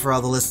again for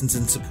all the listens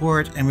and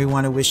support, and we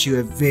want to wish you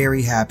a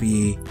very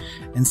happy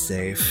and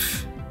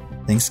safe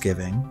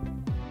Thanksgiving,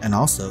 and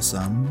also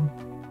some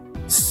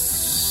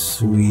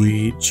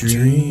sweet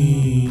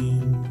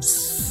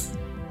dreams.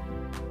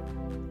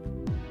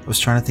 I was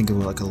trying to think of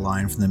like a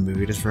line from the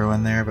movie to throw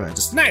in there, but I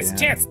just... Nice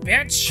tits,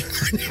 bitch!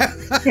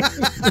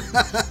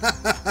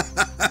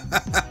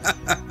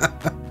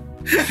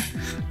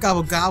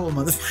 Gobble, gobble,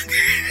 motherfucker.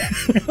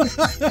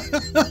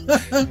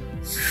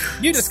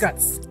 You just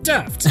got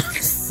stuffed.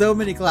 So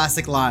many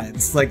classic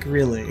lines, like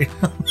really.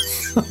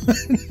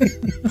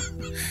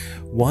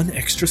 One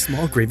extra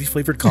small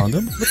gravy-flavored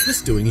condom? What's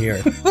this doing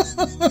here?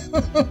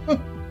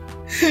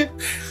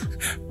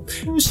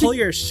 Pull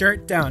your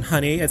shirt down,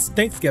 honey. It's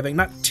Thanksgiving,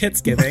 not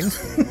Titsgiving.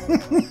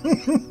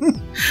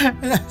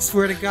 And I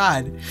swear to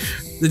God,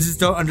 they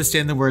just don't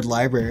understand the word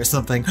library or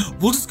something.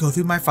 We'll just go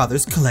through my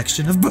father's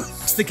collection of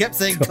books. They kept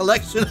saying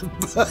collection of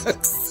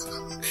books.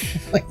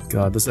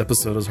 God, this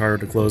episode is harder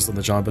to close than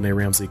the JonBenet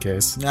Ramsey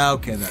case.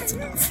 Okay, that's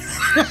enough.